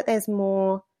 especially now that there's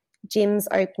more gyms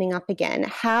opening up again?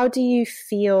 How do you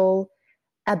feel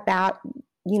about,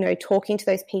 talking to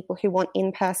those people who want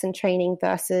in-person training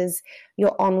versus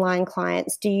your online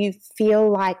clients? Do you feel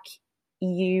like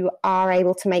you are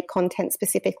able to make content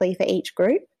specifically for each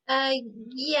group?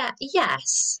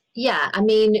 Yes. Yeah. I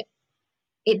mean,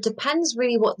 it depends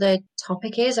really what the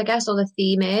topic is, I guess, or the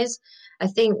theme is. I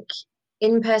think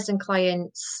in-person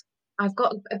clients, I've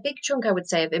got a big chunk, I would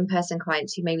say, of in-person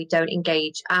clients who maybe don't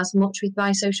engage as much with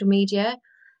my social media.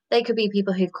 They could be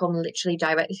people who've come literally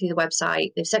directly through the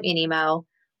website. They've sent me an email,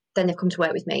 then they've come to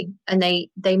work with me. And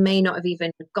they may not have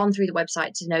even gone through the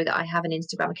website to know that I have an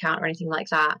Instagram account or anything like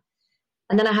that.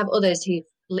 And then I have others who've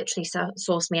literally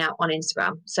sourced me out on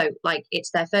Instagram. So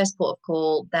it's their first port of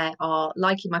call. They are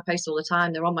liking my posts all the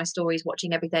time. They're on my stories,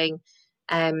 watching everything.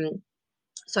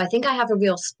 So I think I have a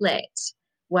real split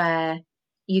where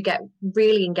you get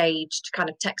really engaged, kind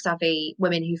of tech savvy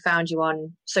women who found you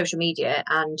on social media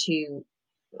and who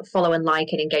follow and like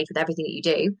and engage with everything that you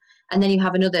do. And then you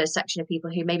have another section of people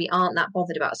who maybe aren't that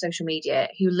bothered about social media,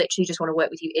 who literally just want to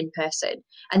work with you in person,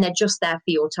 and they're just there for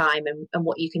your time and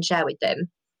what you can share with them.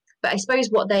 But I suppose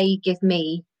what they give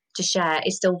me to share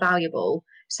is still valuable.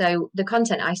 So the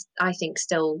content I think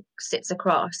still sits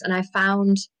across. And I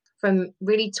found from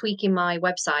really tweaking my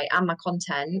website and my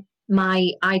content, my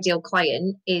ideal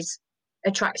client is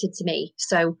attracted to me.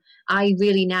 So I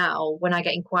really now, when I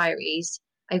get inquiries,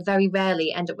 I very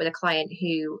rarely end up with a client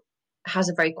who has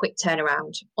a very quick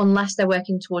turnaround, unless they're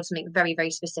working towards something very,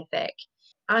 very specific.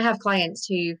 I have clients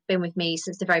who've been with me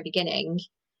since the very beginning,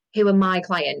 who are my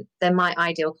client. They're my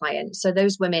ideal client. So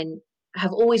those women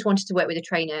have always wanted to work with a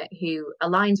trainer who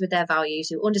aligns with their values,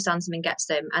 who understands them and gets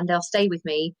them, and they'll stay with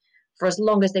me for as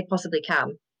long as they possibly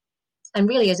can. And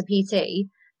really, as a PT,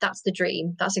 that's the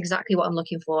dream. That's exactly what I'm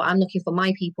looking for. I'm looking for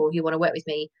my people who want to work with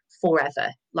me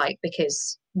forever, like,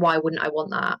 because why wouldn't I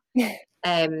want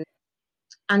that?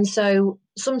 And so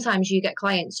sometimes you get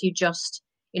clients who just,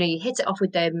 you hit it off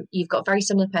with them. You've got very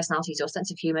similar personalities or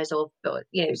sense of humors or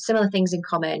similar things in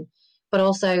common, but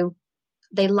also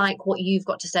they like what you've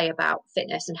got to say about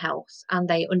fitness and health, and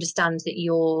they understand that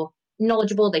you're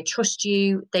knowledgeable, they trust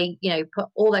you, they put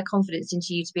all their confidence into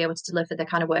you to be able to deliver the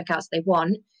kind of workouts they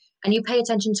want, and you pay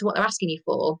attention to what they're asking you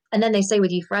for, and then they stay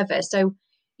with you forever. So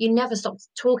you never stop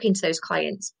talking to those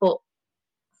clients. But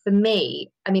for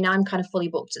me, I mean, I'm kind of fully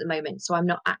booked at the moment, so I'm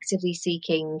not actively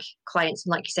seeking clients,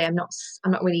 and like you say, I'm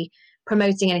not really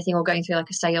promoting anything or going through like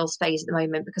a sales phase at the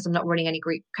moment, because I'm not running any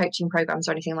group coaching programs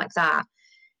or anything like that.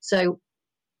 So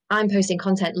I'm posting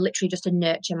content literally just to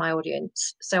nurture my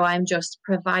audience. So I'm just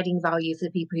providing value for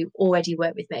the people who already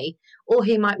work with me, or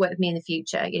who might work with me in the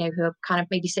future, who are kind of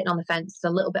maybe sitting on the fence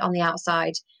a little bit on the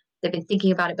outside. They've been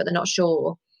thinking about it, but they're not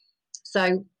sure.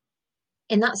 So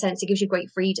in that sense, it gives you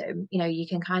great freedom. You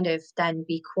can kind of then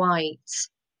be quite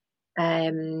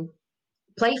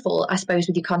playful, I suppose,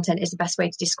 with your content is the best way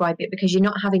to describe it, because you're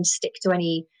not having to stick to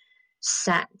any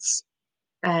set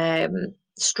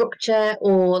structure,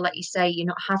 or like you say, you're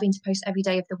not having to post every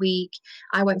day of the week.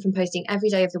 I went from posting every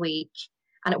day of the week,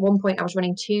 and at one point I was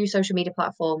running 2 social media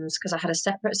platforms, because I had a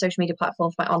separate social media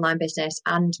platform for my online business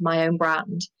and my own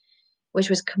brand, which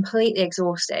was completely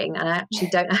exhausting. And I actually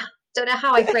don't know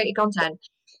how I created content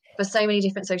for so many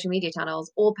different social media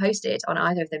channels or posted on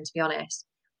either of them, to be honest.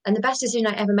 And the best decision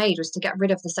I ever made was to get rid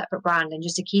of the separate brand and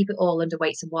just to keep it all under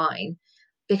Weights and Wine,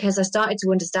 because I started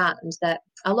to understand that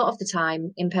a lot of the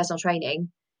time in personal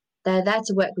training, they're there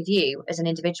to work with you as an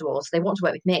individual. So they want to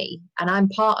work with me, and I'm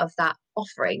part of that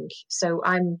offering. So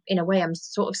in a way, I'm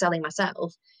sort of selling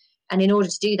myself. And in order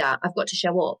to do that, I've got to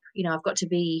show up. I've got to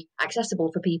be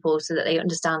accessible for people so that they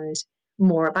understand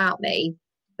more about me.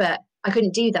 But I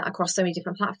couldn't do that across so many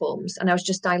different platforms. And I was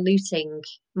just diluting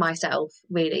myself,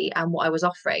 really, and what I was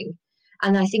offering.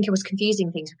 And I think it was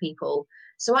confusing things for people.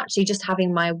 So actually just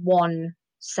having my one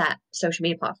set social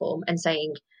media platform and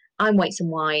saying, I'm Weights and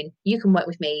Wine, you can work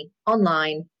with me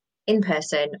online, in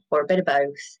person, or a bit of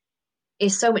both,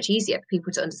 is so much easier for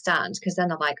people to understand, because then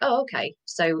they're like, oh, okay,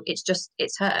 so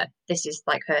it's her. This is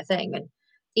like her thing. And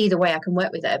either way I can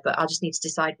work with her, but I'll just need to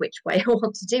decide which way I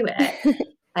want to do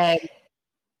it.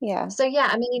 Yeah. So yeah,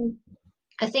 I mean,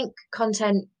 I think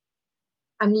content,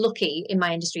 I'm lucky in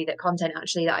my industry that content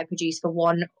actually that I produce for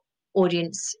one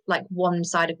audience, like one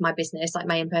side of my business, like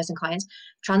my in-person clients,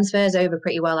 transfers over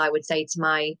pretty well, I would say, to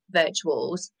my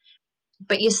virtuals.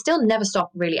 But you still never stop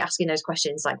really asking those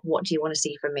questions, like, what do you want to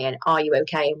see from me, and are you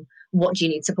okay, and what do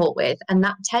you need support with? And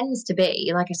that tends to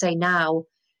be, like I say, now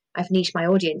I've niched my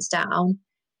audience down,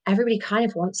 everybody kind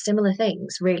of wants similar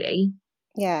things, really.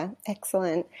 Yeah,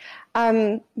 excellent.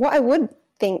 What I would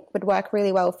think would work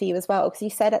really well for you as well, because you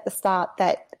said at the start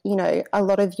that, a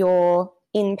lot of your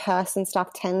in-person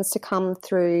stuff tends to come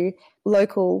through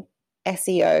local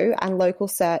SEO and local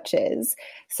searches.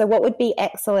 So what would be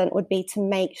excellent would be to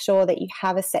make sure that you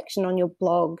have a section on your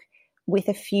blog with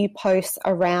a few posts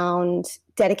around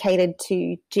dedicated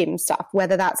to gym stuff,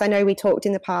 whether that's, I know we talked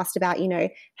in the past about,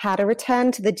 how to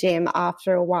return to the gym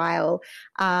after a while.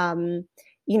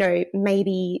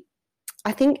 Maybe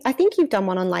I think you've done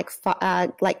one on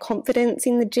like confidence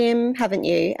in the gym, haven't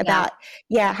you? About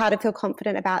how to feel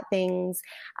confident about things.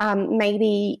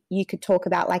 Maybe you could talk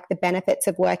about like the benefits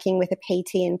of working with a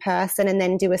PT in person, and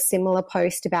then do a similar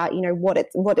post about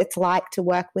what it's like to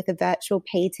work with a virtual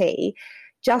PT.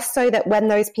 Just so that when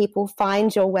those people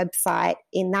find your website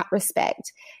in that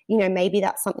respect, maybe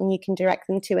that's something you can direct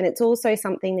them to. And it's also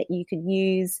something that you could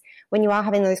use when you are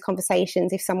having those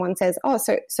conversations. If someone says, oh,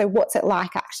 so what's it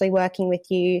like actually working with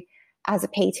you as a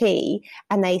PT?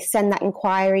 And they send that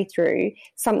inquiry through,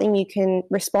 something you can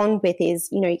respond with is,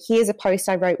 here's a post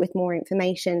I wrote with more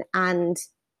information, and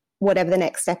whatever the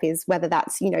next step is, whether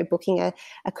that's, booking a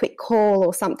quick call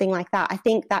or something like that. I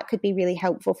think that could be really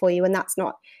helpful for you. And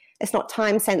it's not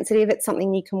time sensitive. It's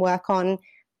something you can work on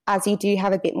as you do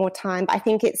have a bit more time. But I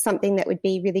think it's something that would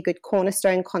be really good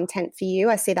cornerstone content for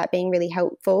you. I see that being really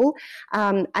helpful.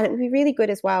 And it would be really good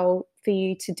as well for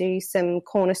you to do some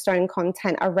cornerstone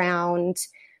content around,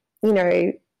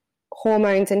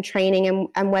 hormones and training,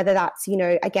 and whether that's,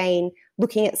 again,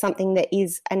 looking at something that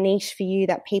is a niche for you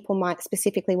that people might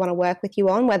specifically want to work with you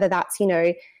on, whether that's,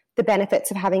 the benefits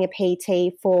of having a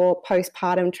PT for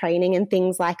postpartum training and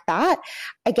things like that.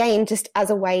 Again, just as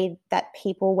a way that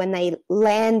people, when they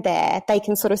land there, they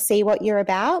can sort of see what you're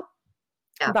about.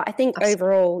 Yeah, but I think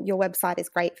overall your website is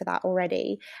great for that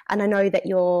already. And I know that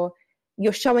you're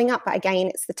you're showing up, but again,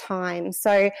 it's the time.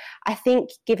 So I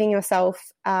think giving yourself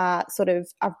sort of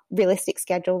a realistic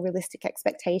schedule, realistic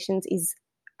expectations is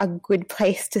a good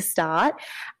place to start.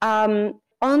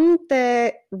 On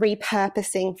the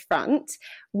repurposing front,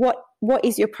 what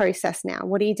is your process now?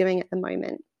 What are you doing at the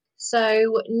moment?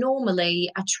 So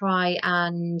normally I try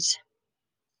and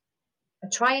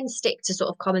stick to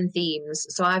sort of common themes.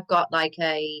 So I've got like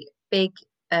a big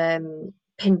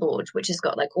pin board, which has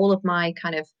got like all of my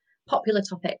kind of popular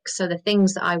topics. So the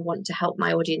things that I want to help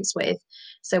my audience with.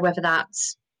 So whether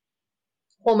that's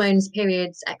hormones,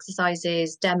 periods,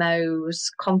 exercises, demos,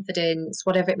 confidence,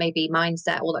 whatever it may be,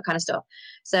 mindset, all that kind of stuff.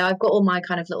 So I've got all my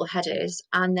kind of little headers,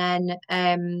 and then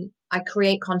I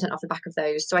create content off the back of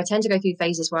those. So I tend to go through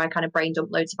phases where I kind of brain dump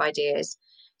loads of ideas.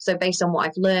 So based on what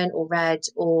I've learned or read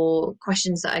or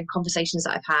questions and conversations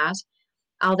that I've had,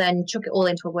 I'll then chuck it all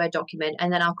into a Word document,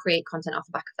 and then I'll create content off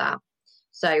the back of that.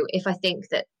 So if I think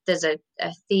that there's a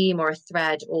theme or a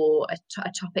thread or a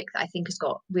topic that I think has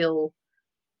got real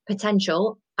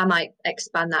potential, I might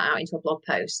expand that out into a blog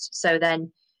post. So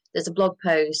then there's a blog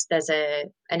post, there's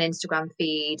an Instagram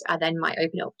feed. I then might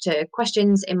open it up to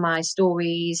questions in my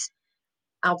stories.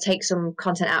 I'll take some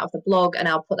content out of the blog and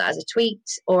I'll put that as a tweet,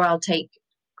 or I'll take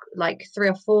like 3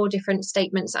 or 4 different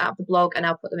statements out of the blog and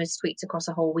I'll put them as tweets across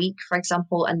a whole week, for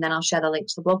example, and then I'll share the link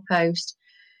to the blog post,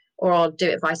 or I'll do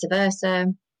it vice versa.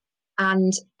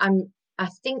 And I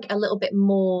think a little bit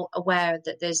more aware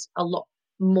that there's a lot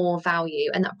more value,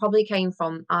 and that probably came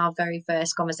from our very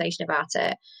first conversation about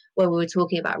it, where we were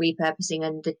talking about repurposing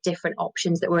and the different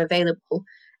options that were available.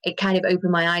 It kind of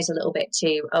opened my eyes a little bit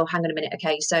to, oh, hang on a minute,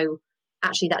 okay, so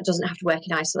actually that doesn't have to work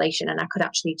in isolation, and I could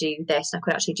actually do this, and I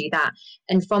could actually do that.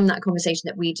 And from that conversation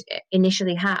that we'd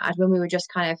initially had, when we were just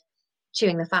kind of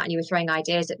chewing the fat and you were throwing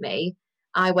ideas at me,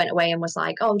 I went away and was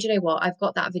like, oh, do you know what, I've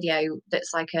got that video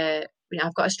that's like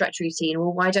I've got a stretch routine.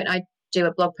 Well, why don't I do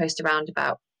a blog post around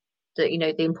about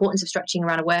the importance of stretching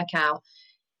around a workout,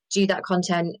 do that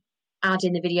content, add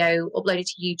in the video, upload it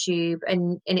to YouTube,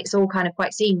 and it's all kind of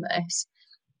quite seamless.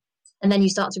 And then you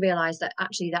start to realize that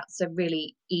actually that's a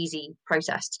really easy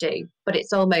process to do, but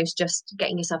it's almost just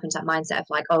getting yourself into that mindset of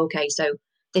like, oh, okay, so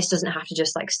this doesn't have to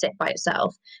just like sit by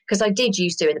itself. Because I did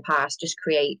used to in the past just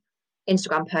create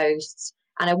Instagram posts,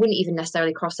 and I wouldn't even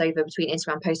necessarily cross over between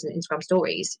Instagram posts and Instagram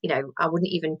stories. I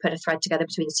wouldn't even put a thread together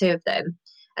between the two of them.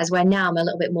 As where now I'm a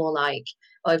little bit more like,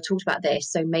 oh, I've talked about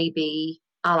this, so maybe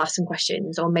I'll ask some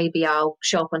questions, or maybe I'll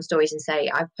show up on stories and say,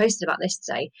 I've posted about this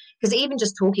today. Because even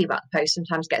just talking about the post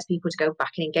sometimes gets people to go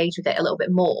back and engage with it a little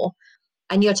bit more.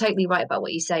 And you're totally right about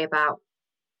what you say about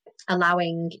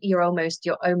allowing your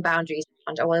own boundaries.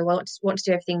 And, oh, well, I want to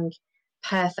do everything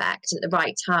perfect at the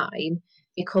right time,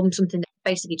 become something that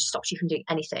basically just stops you from doing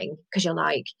anything, because you're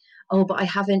like, oh, but I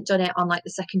haven't done it on like the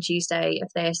second Tuesday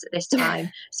of this at this time,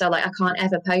 so like I can't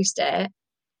ever post it.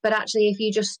 But actually, if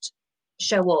you just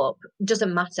show up, it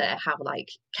doesn't matter how like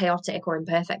chaotic or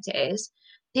imperfect it is,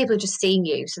 people are just seeing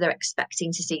you, so they're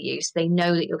expecting to see you, so they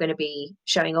know that you're going to be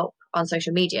showing up on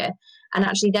social media. And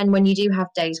actually then when you do have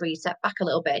days where you step back a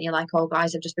little bit and you're like, oh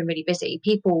guys, I've just been really busy,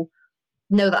 people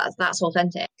know that that's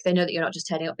authentic. They know that you're not just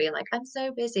turning up being like, I'm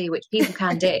so busy, which people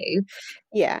can do.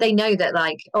 Yeah. They know that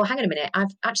like, oh, hang on a minute, I've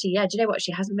actually, do you know what,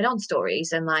 she hasn't been on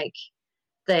stories, and like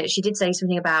she did say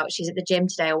something about she's at the gym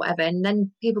today or whatever, and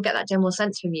then people get that general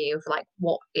sense from you of like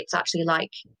what it's actually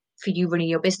like for you running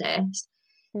your business.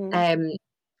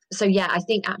 So yeah, I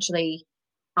think actually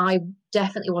I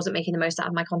definitely wasn't making the most out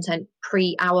of my content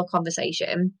pre our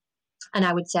conversation, and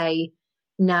I would say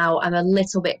now I'm a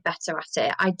little bit better at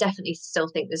it. I definitely still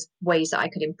think there's ways that I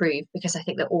could improve, because I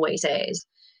think there always is.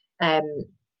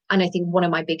 And I think one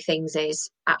of my big things is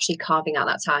actually carving out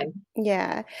that time.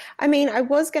 Yeah. I mean, I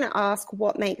was going to ask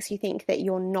what makes you think that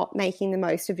you're not making the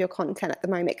most of your content at the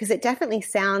moment, because it definitely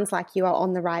sounds like you are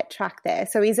on the right track there.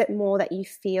 So is it more that you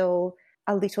feel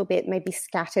a little bit maybe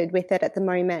scattered with it at the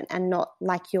moment, and not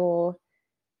like you're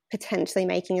potentially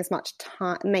making as much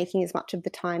of the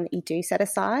time that you do set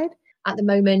aside? At the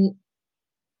moment,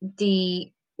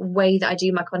 the way that I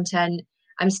do my content,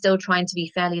 I'm still trying to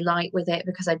be fairly light with it,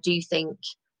 because I do think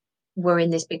we're in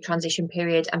this big transition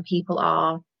period and people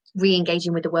are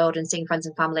re-engaging with the world and seeing friends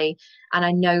and family. And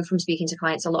I know from speaking to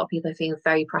clients, a lot of people are feeling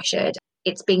very pressured.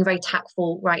 It's being very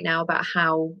tactful right now about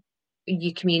how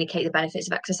you communicate the benefits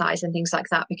of exercise and things like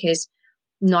that, because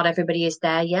not everybody is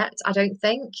there yet, I don't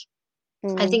think.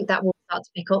 I think that will start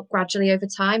to pick up gradually over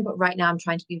time, but right now I'm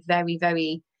trying to be very,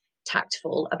 very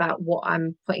tactful about what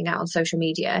I'm putting out on social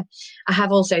media. I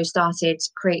have also started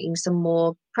creating some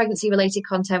more pregnancy related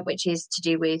content, which is to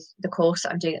do with the course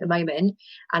that I'm doing at the moment,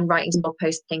 and writing some blog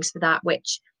post things for that,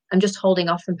 which I'm just holding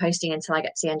off from posting until I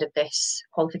get to the end of this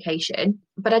qualification.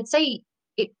 But I'd say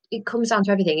it comes down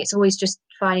to everything. It's always just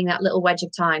finding that little wedge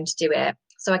of time to do it.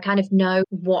 So I kind of know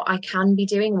what I can be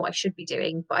doing, what I should be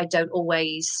doing, but I don't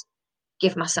always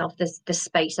give myself the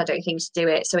space, I don't think, to do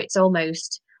it. So it's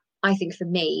almost, I think for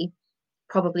me,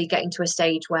 probably getting to a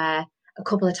stage where a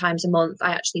couple of times a month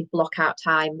I actually block out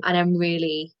time, and I'm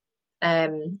really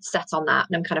set on that.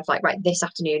 And I'm kind of like, right, this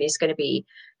afternoon is going to be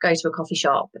go to a coffee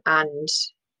shop and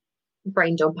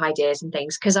brain dump ideas and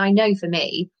things. Because I know for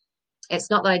me, it's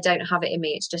not that I don't have it in me,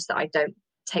 it's just that I don't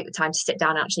take the time to sit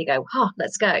down and actually go,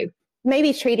 let's go.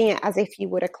 Maybe treating it as if you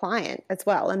would a client as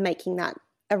well, and making that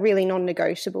a really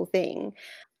non-negotiable thing.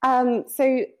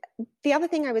 So the other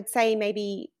thing I would say,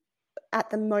 maybe at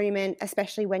the moment,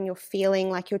 especially when you're feeling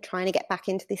like you're trying to get back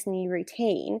into this new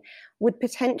routine, would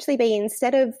potentially be,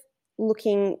 instead of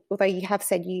looking, although you have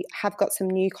said you have got some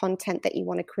new content that you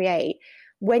want to create,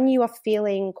 when you are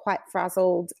feeling quite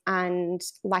frazzled and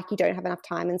like you don't have enough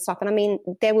time and stuff, and I mean,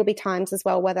 there will be times as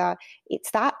well, whether it's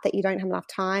that you don't have enough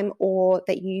time, or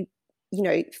that you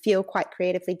feel quite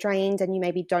creatively drained and you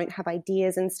maybe don't have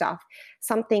ideas and stuff.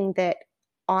 Something that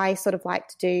I sort of like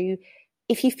to do,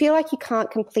 if you feel like you can't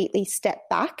completely step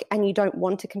back and you don't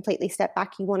want to completely step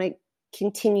back, you want to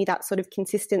continue that sort of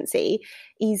consistency,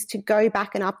 is to go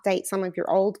back and update some of your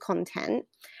old content.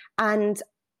 And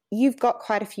you've got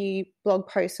quite a few blog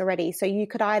posts already, so you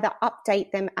could either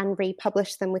update them and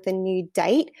republish them with a new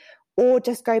date, or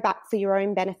just go back for your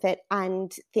own benefit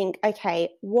and think, okay,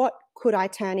 what could I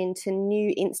turn into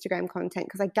new Instagram content?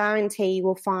 Because I guarantee you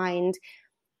will find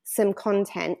some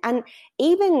content. And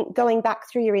even going back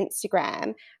through your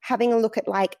Instagram, having a look at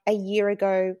like a year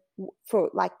ago, for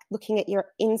like looking at your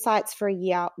insights for a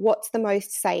year, what's the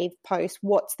most saved post?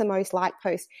 What's the most liked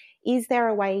post? Is there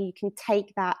a way you can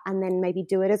take that and then maybe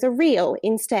do it as a reel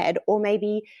instead? Or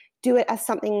maybe do it as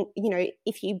something,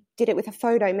 if you did it with a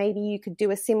photo, maybe you could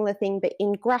do a similar thing, but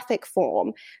in graphic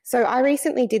form. So I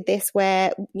recently did this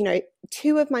where,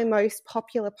 2 of my most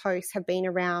popular posts have been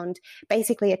around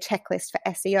basically a checklist for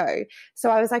SEO.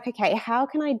 So I was like, okay, how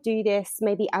can I do this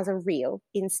maybe as a reel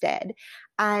instead?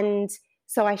 And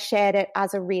so I shared it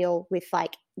as a reel with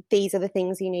like, these are the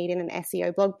things you need in an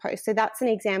SEO blog post. So that's an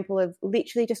example of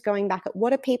literally just going back at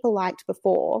what have people liked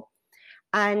before,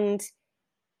 and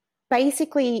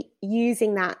basically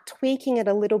using that, tweaking it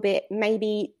a little bit,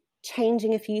 maybe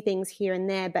changing a few things here and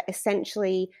there, but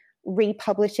essentially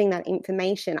republishing that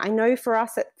information. I know for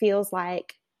us, it feels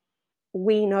like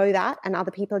we know that and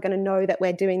other people are going to know that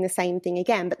we're doing the same thing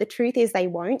again, but the truth is they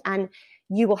won't. And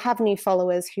you will have new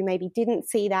followers who maybe didn't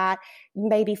see that,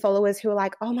 maybe followers who are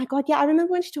like, oh my God, yeah, I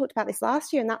remember when she talked about this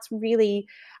last year, and that's really,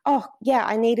 oh yeah,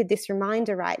 I needed this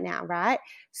reminder right now, right?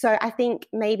 So I think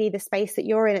maybe the space that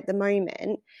you're in at the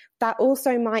moment, that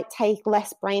also might take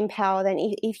less brain power than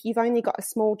if you've only got a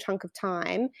small chunk of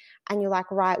time and you're like,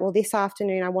 right, well, this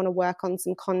afternoon I want to work on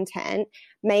some content.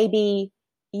 Maybe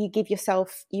you give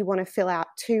yourself, you want to fill out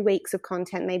 2 weeks of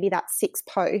content, maybe that's 6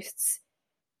 posts.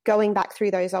 Going back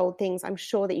through those old things, I'm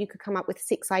sure that you could come up with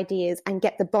 6 ideas and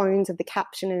get the bones of the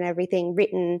caption and everything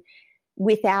written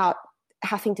without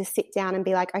having to sit down and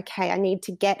be like, okay, I need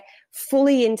to get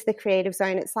fully into the creative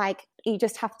zone. It's like you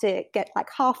just have to get like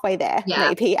halfway there,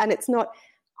 maybe, and it's not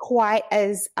quite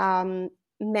as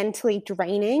mentally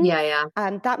draining.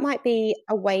 That might be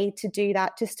a way to do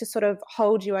that, just to sort of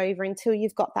hold you over until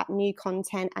you've got that new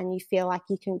content and you feel like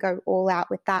you can go all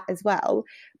out with that as well,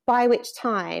 by which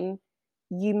time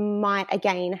you might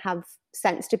again have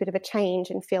sensed a bit of a change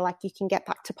and feel like you can get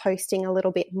back to posting a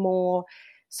little bit more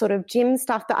sort of gym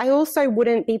stuff. But I also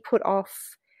wouldn't be put off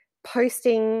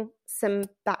posting some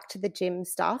back to the gym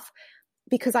stuff,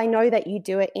 because I know that you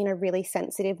do it in a really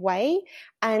sensitive way,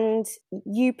 and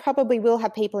you probably will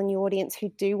have people in your audience who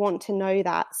do want to know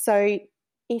that. So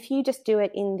if you just do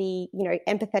it in the,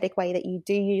 empathetic way that you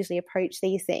do usually approach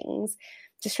these things,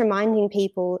 just reminding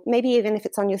people, maybe even if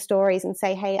it's on your stories, and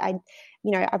say, hey, I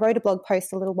wrote a blog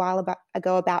post a little while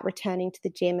ago about returning to the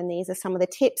gym, and these are some of the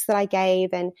tips that I gave.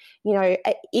 And,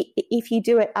 if you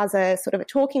do it as a sort of a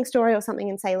talking story or something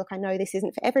and say, look, I know this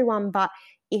isn't for everyone, but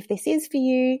if this is for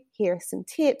you, here are some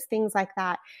tips, things like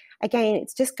that. Again,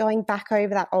 it's just going back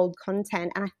over that old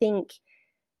content. And I think,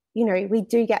 we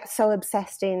do get so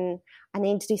obsessed in, I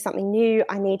need to do something new,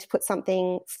 I need to put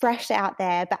something fresh out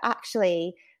there, but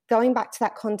actually going back to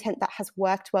that content that has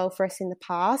worked well for us in the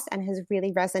past and has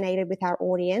really resonated with our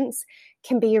audience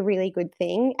can be a really good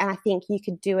thing. And I think you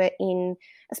could do it in,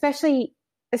 especially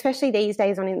these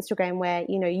days on Instagram, where,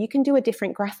 you can do a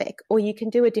different graphic, or you can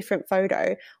do a different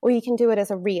photo, or you can do it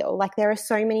as a reel. Like, there are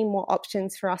so many more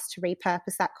options for us to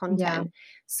repurpose that content.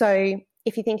 So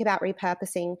if you think about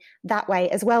repurposing that way,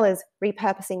 as well as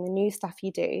repurposing the new stuff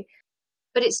you do.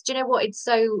 But do you know what? It's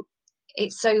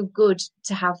so good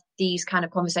to have these kind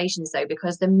of conversations though,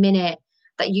 because the minute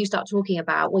that you start talking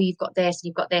about, well, you've got this and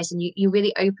you've got this, and you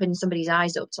really open somebody's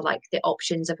eyes up to like the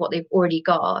options of what they've already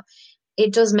got,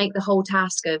 it does make the whole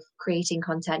task of creating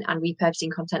content and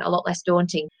repurposing content a lot less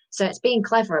daunting. So it's being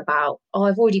clever about, oh,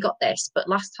 I've already got this, but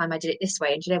last time I did it this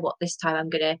way, and you know what, this time I'm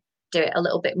going to do it a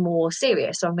little bit more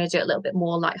serious, so I'm going to do it a little bit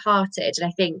more lighthearted. And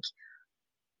I think,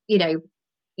 you know,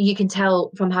 you can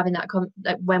tell from having that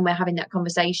when we're having that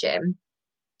conversation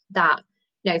that,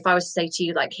 you know, if I was to say to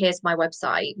you, like, here's my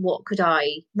website, what could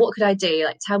I do?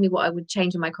 Like, tell me what I would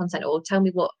change in my content, or tell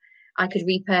me what I could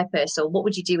repurpose, or what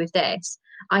would you do with this?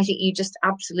 I think you just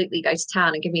absolutely go to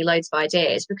town and give me loads of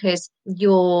ideas, because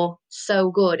you're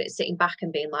so good at sitting back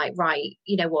and being like, right,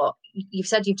 you know what, you've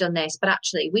said you've done this, but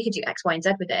actually we could do X, Y, and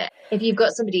Z with it. If you've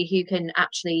got somebody who can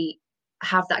actually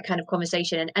have that kind of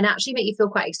conversation and actually make you feel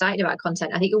quite excited about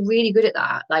content, I think you're really good at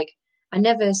that. Like, I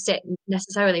never sit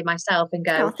necessarily myself and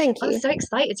go, thank you. I'm so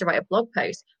excited to write a blog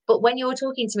post. But when you're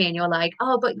talking to me and you're like,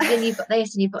 oh, but then you've got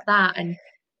this and you've got that, and,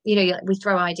 you know, we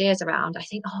throw ideas around, I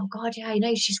think, oh God, yeah, you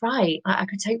know, she's right. Like, I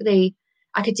could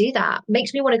do that.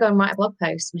 Makes me want to go and write a blog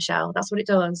post, Michelle. That's what it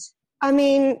does. I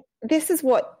mean, this is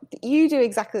what you do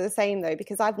exactly the same though,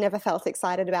 because I've never felt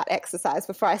excited about exercise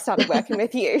before I started working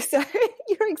with you. So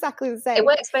you're exactly the same. It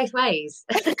works both ways.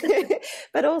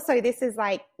 But also this is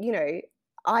like, you know,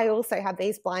 I also have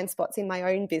these blind spots in my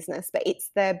own business, but it's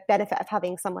the benefit of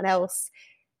having someone else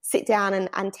sit down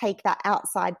and take that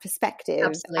outside perspective.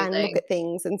 Absolutely. And look at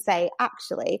things and say,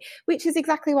 actually, which is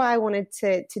exactly why I wanted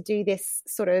to do this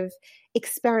sort of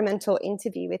experimental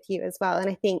interview with you as well. And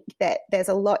I think that there's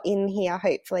a lot in here,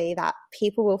 hopefully, that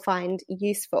people will find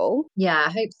useful. Yeah, I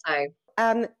hope so.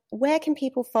 Where can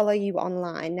people follow you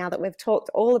online now that we've talked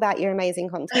all about your amazing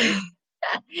content?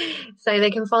 So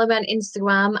they can follow me on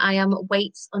Instagram. I am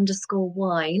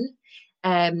weights_wine.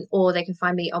 Or they can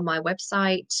find me on my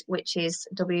website, which is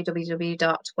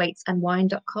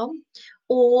www.weightsandwine.com,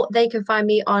 or they can find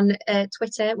me on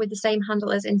Twitter with the same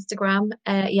handle as Instagram.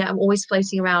 I'm always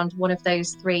floating around one of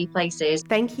those three places.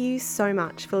 Thank you so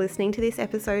much for listening to this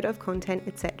episode of Content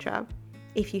Etc.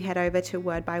 If you head over to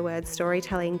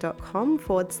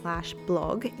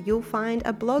wordbywordstorytelling.com/blog, you'll find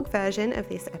a blog version of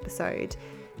this episode.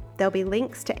 There'll be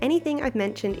links to anything I've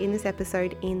mentioned in this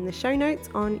episode in the show notes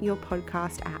on your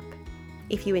podcast app.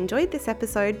 If you enjoyed this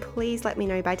episode, please let me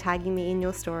know by tagging me in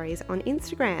your stories on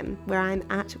Instagram, where I'm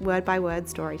at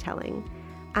wordbywordstorytelling.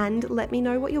 And let me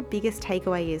know what your biggest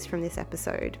takeaway is from this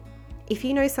episode. If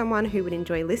you know someone who would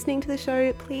enjoy listening to the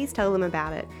show, please tell them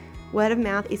about it. Word of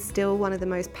mouth is still one of the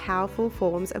most powerful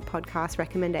forms of podcast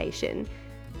recommendation.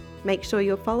 Make sure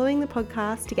you're following the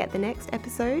podcast to get the next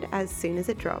episode as soon as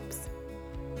it drops.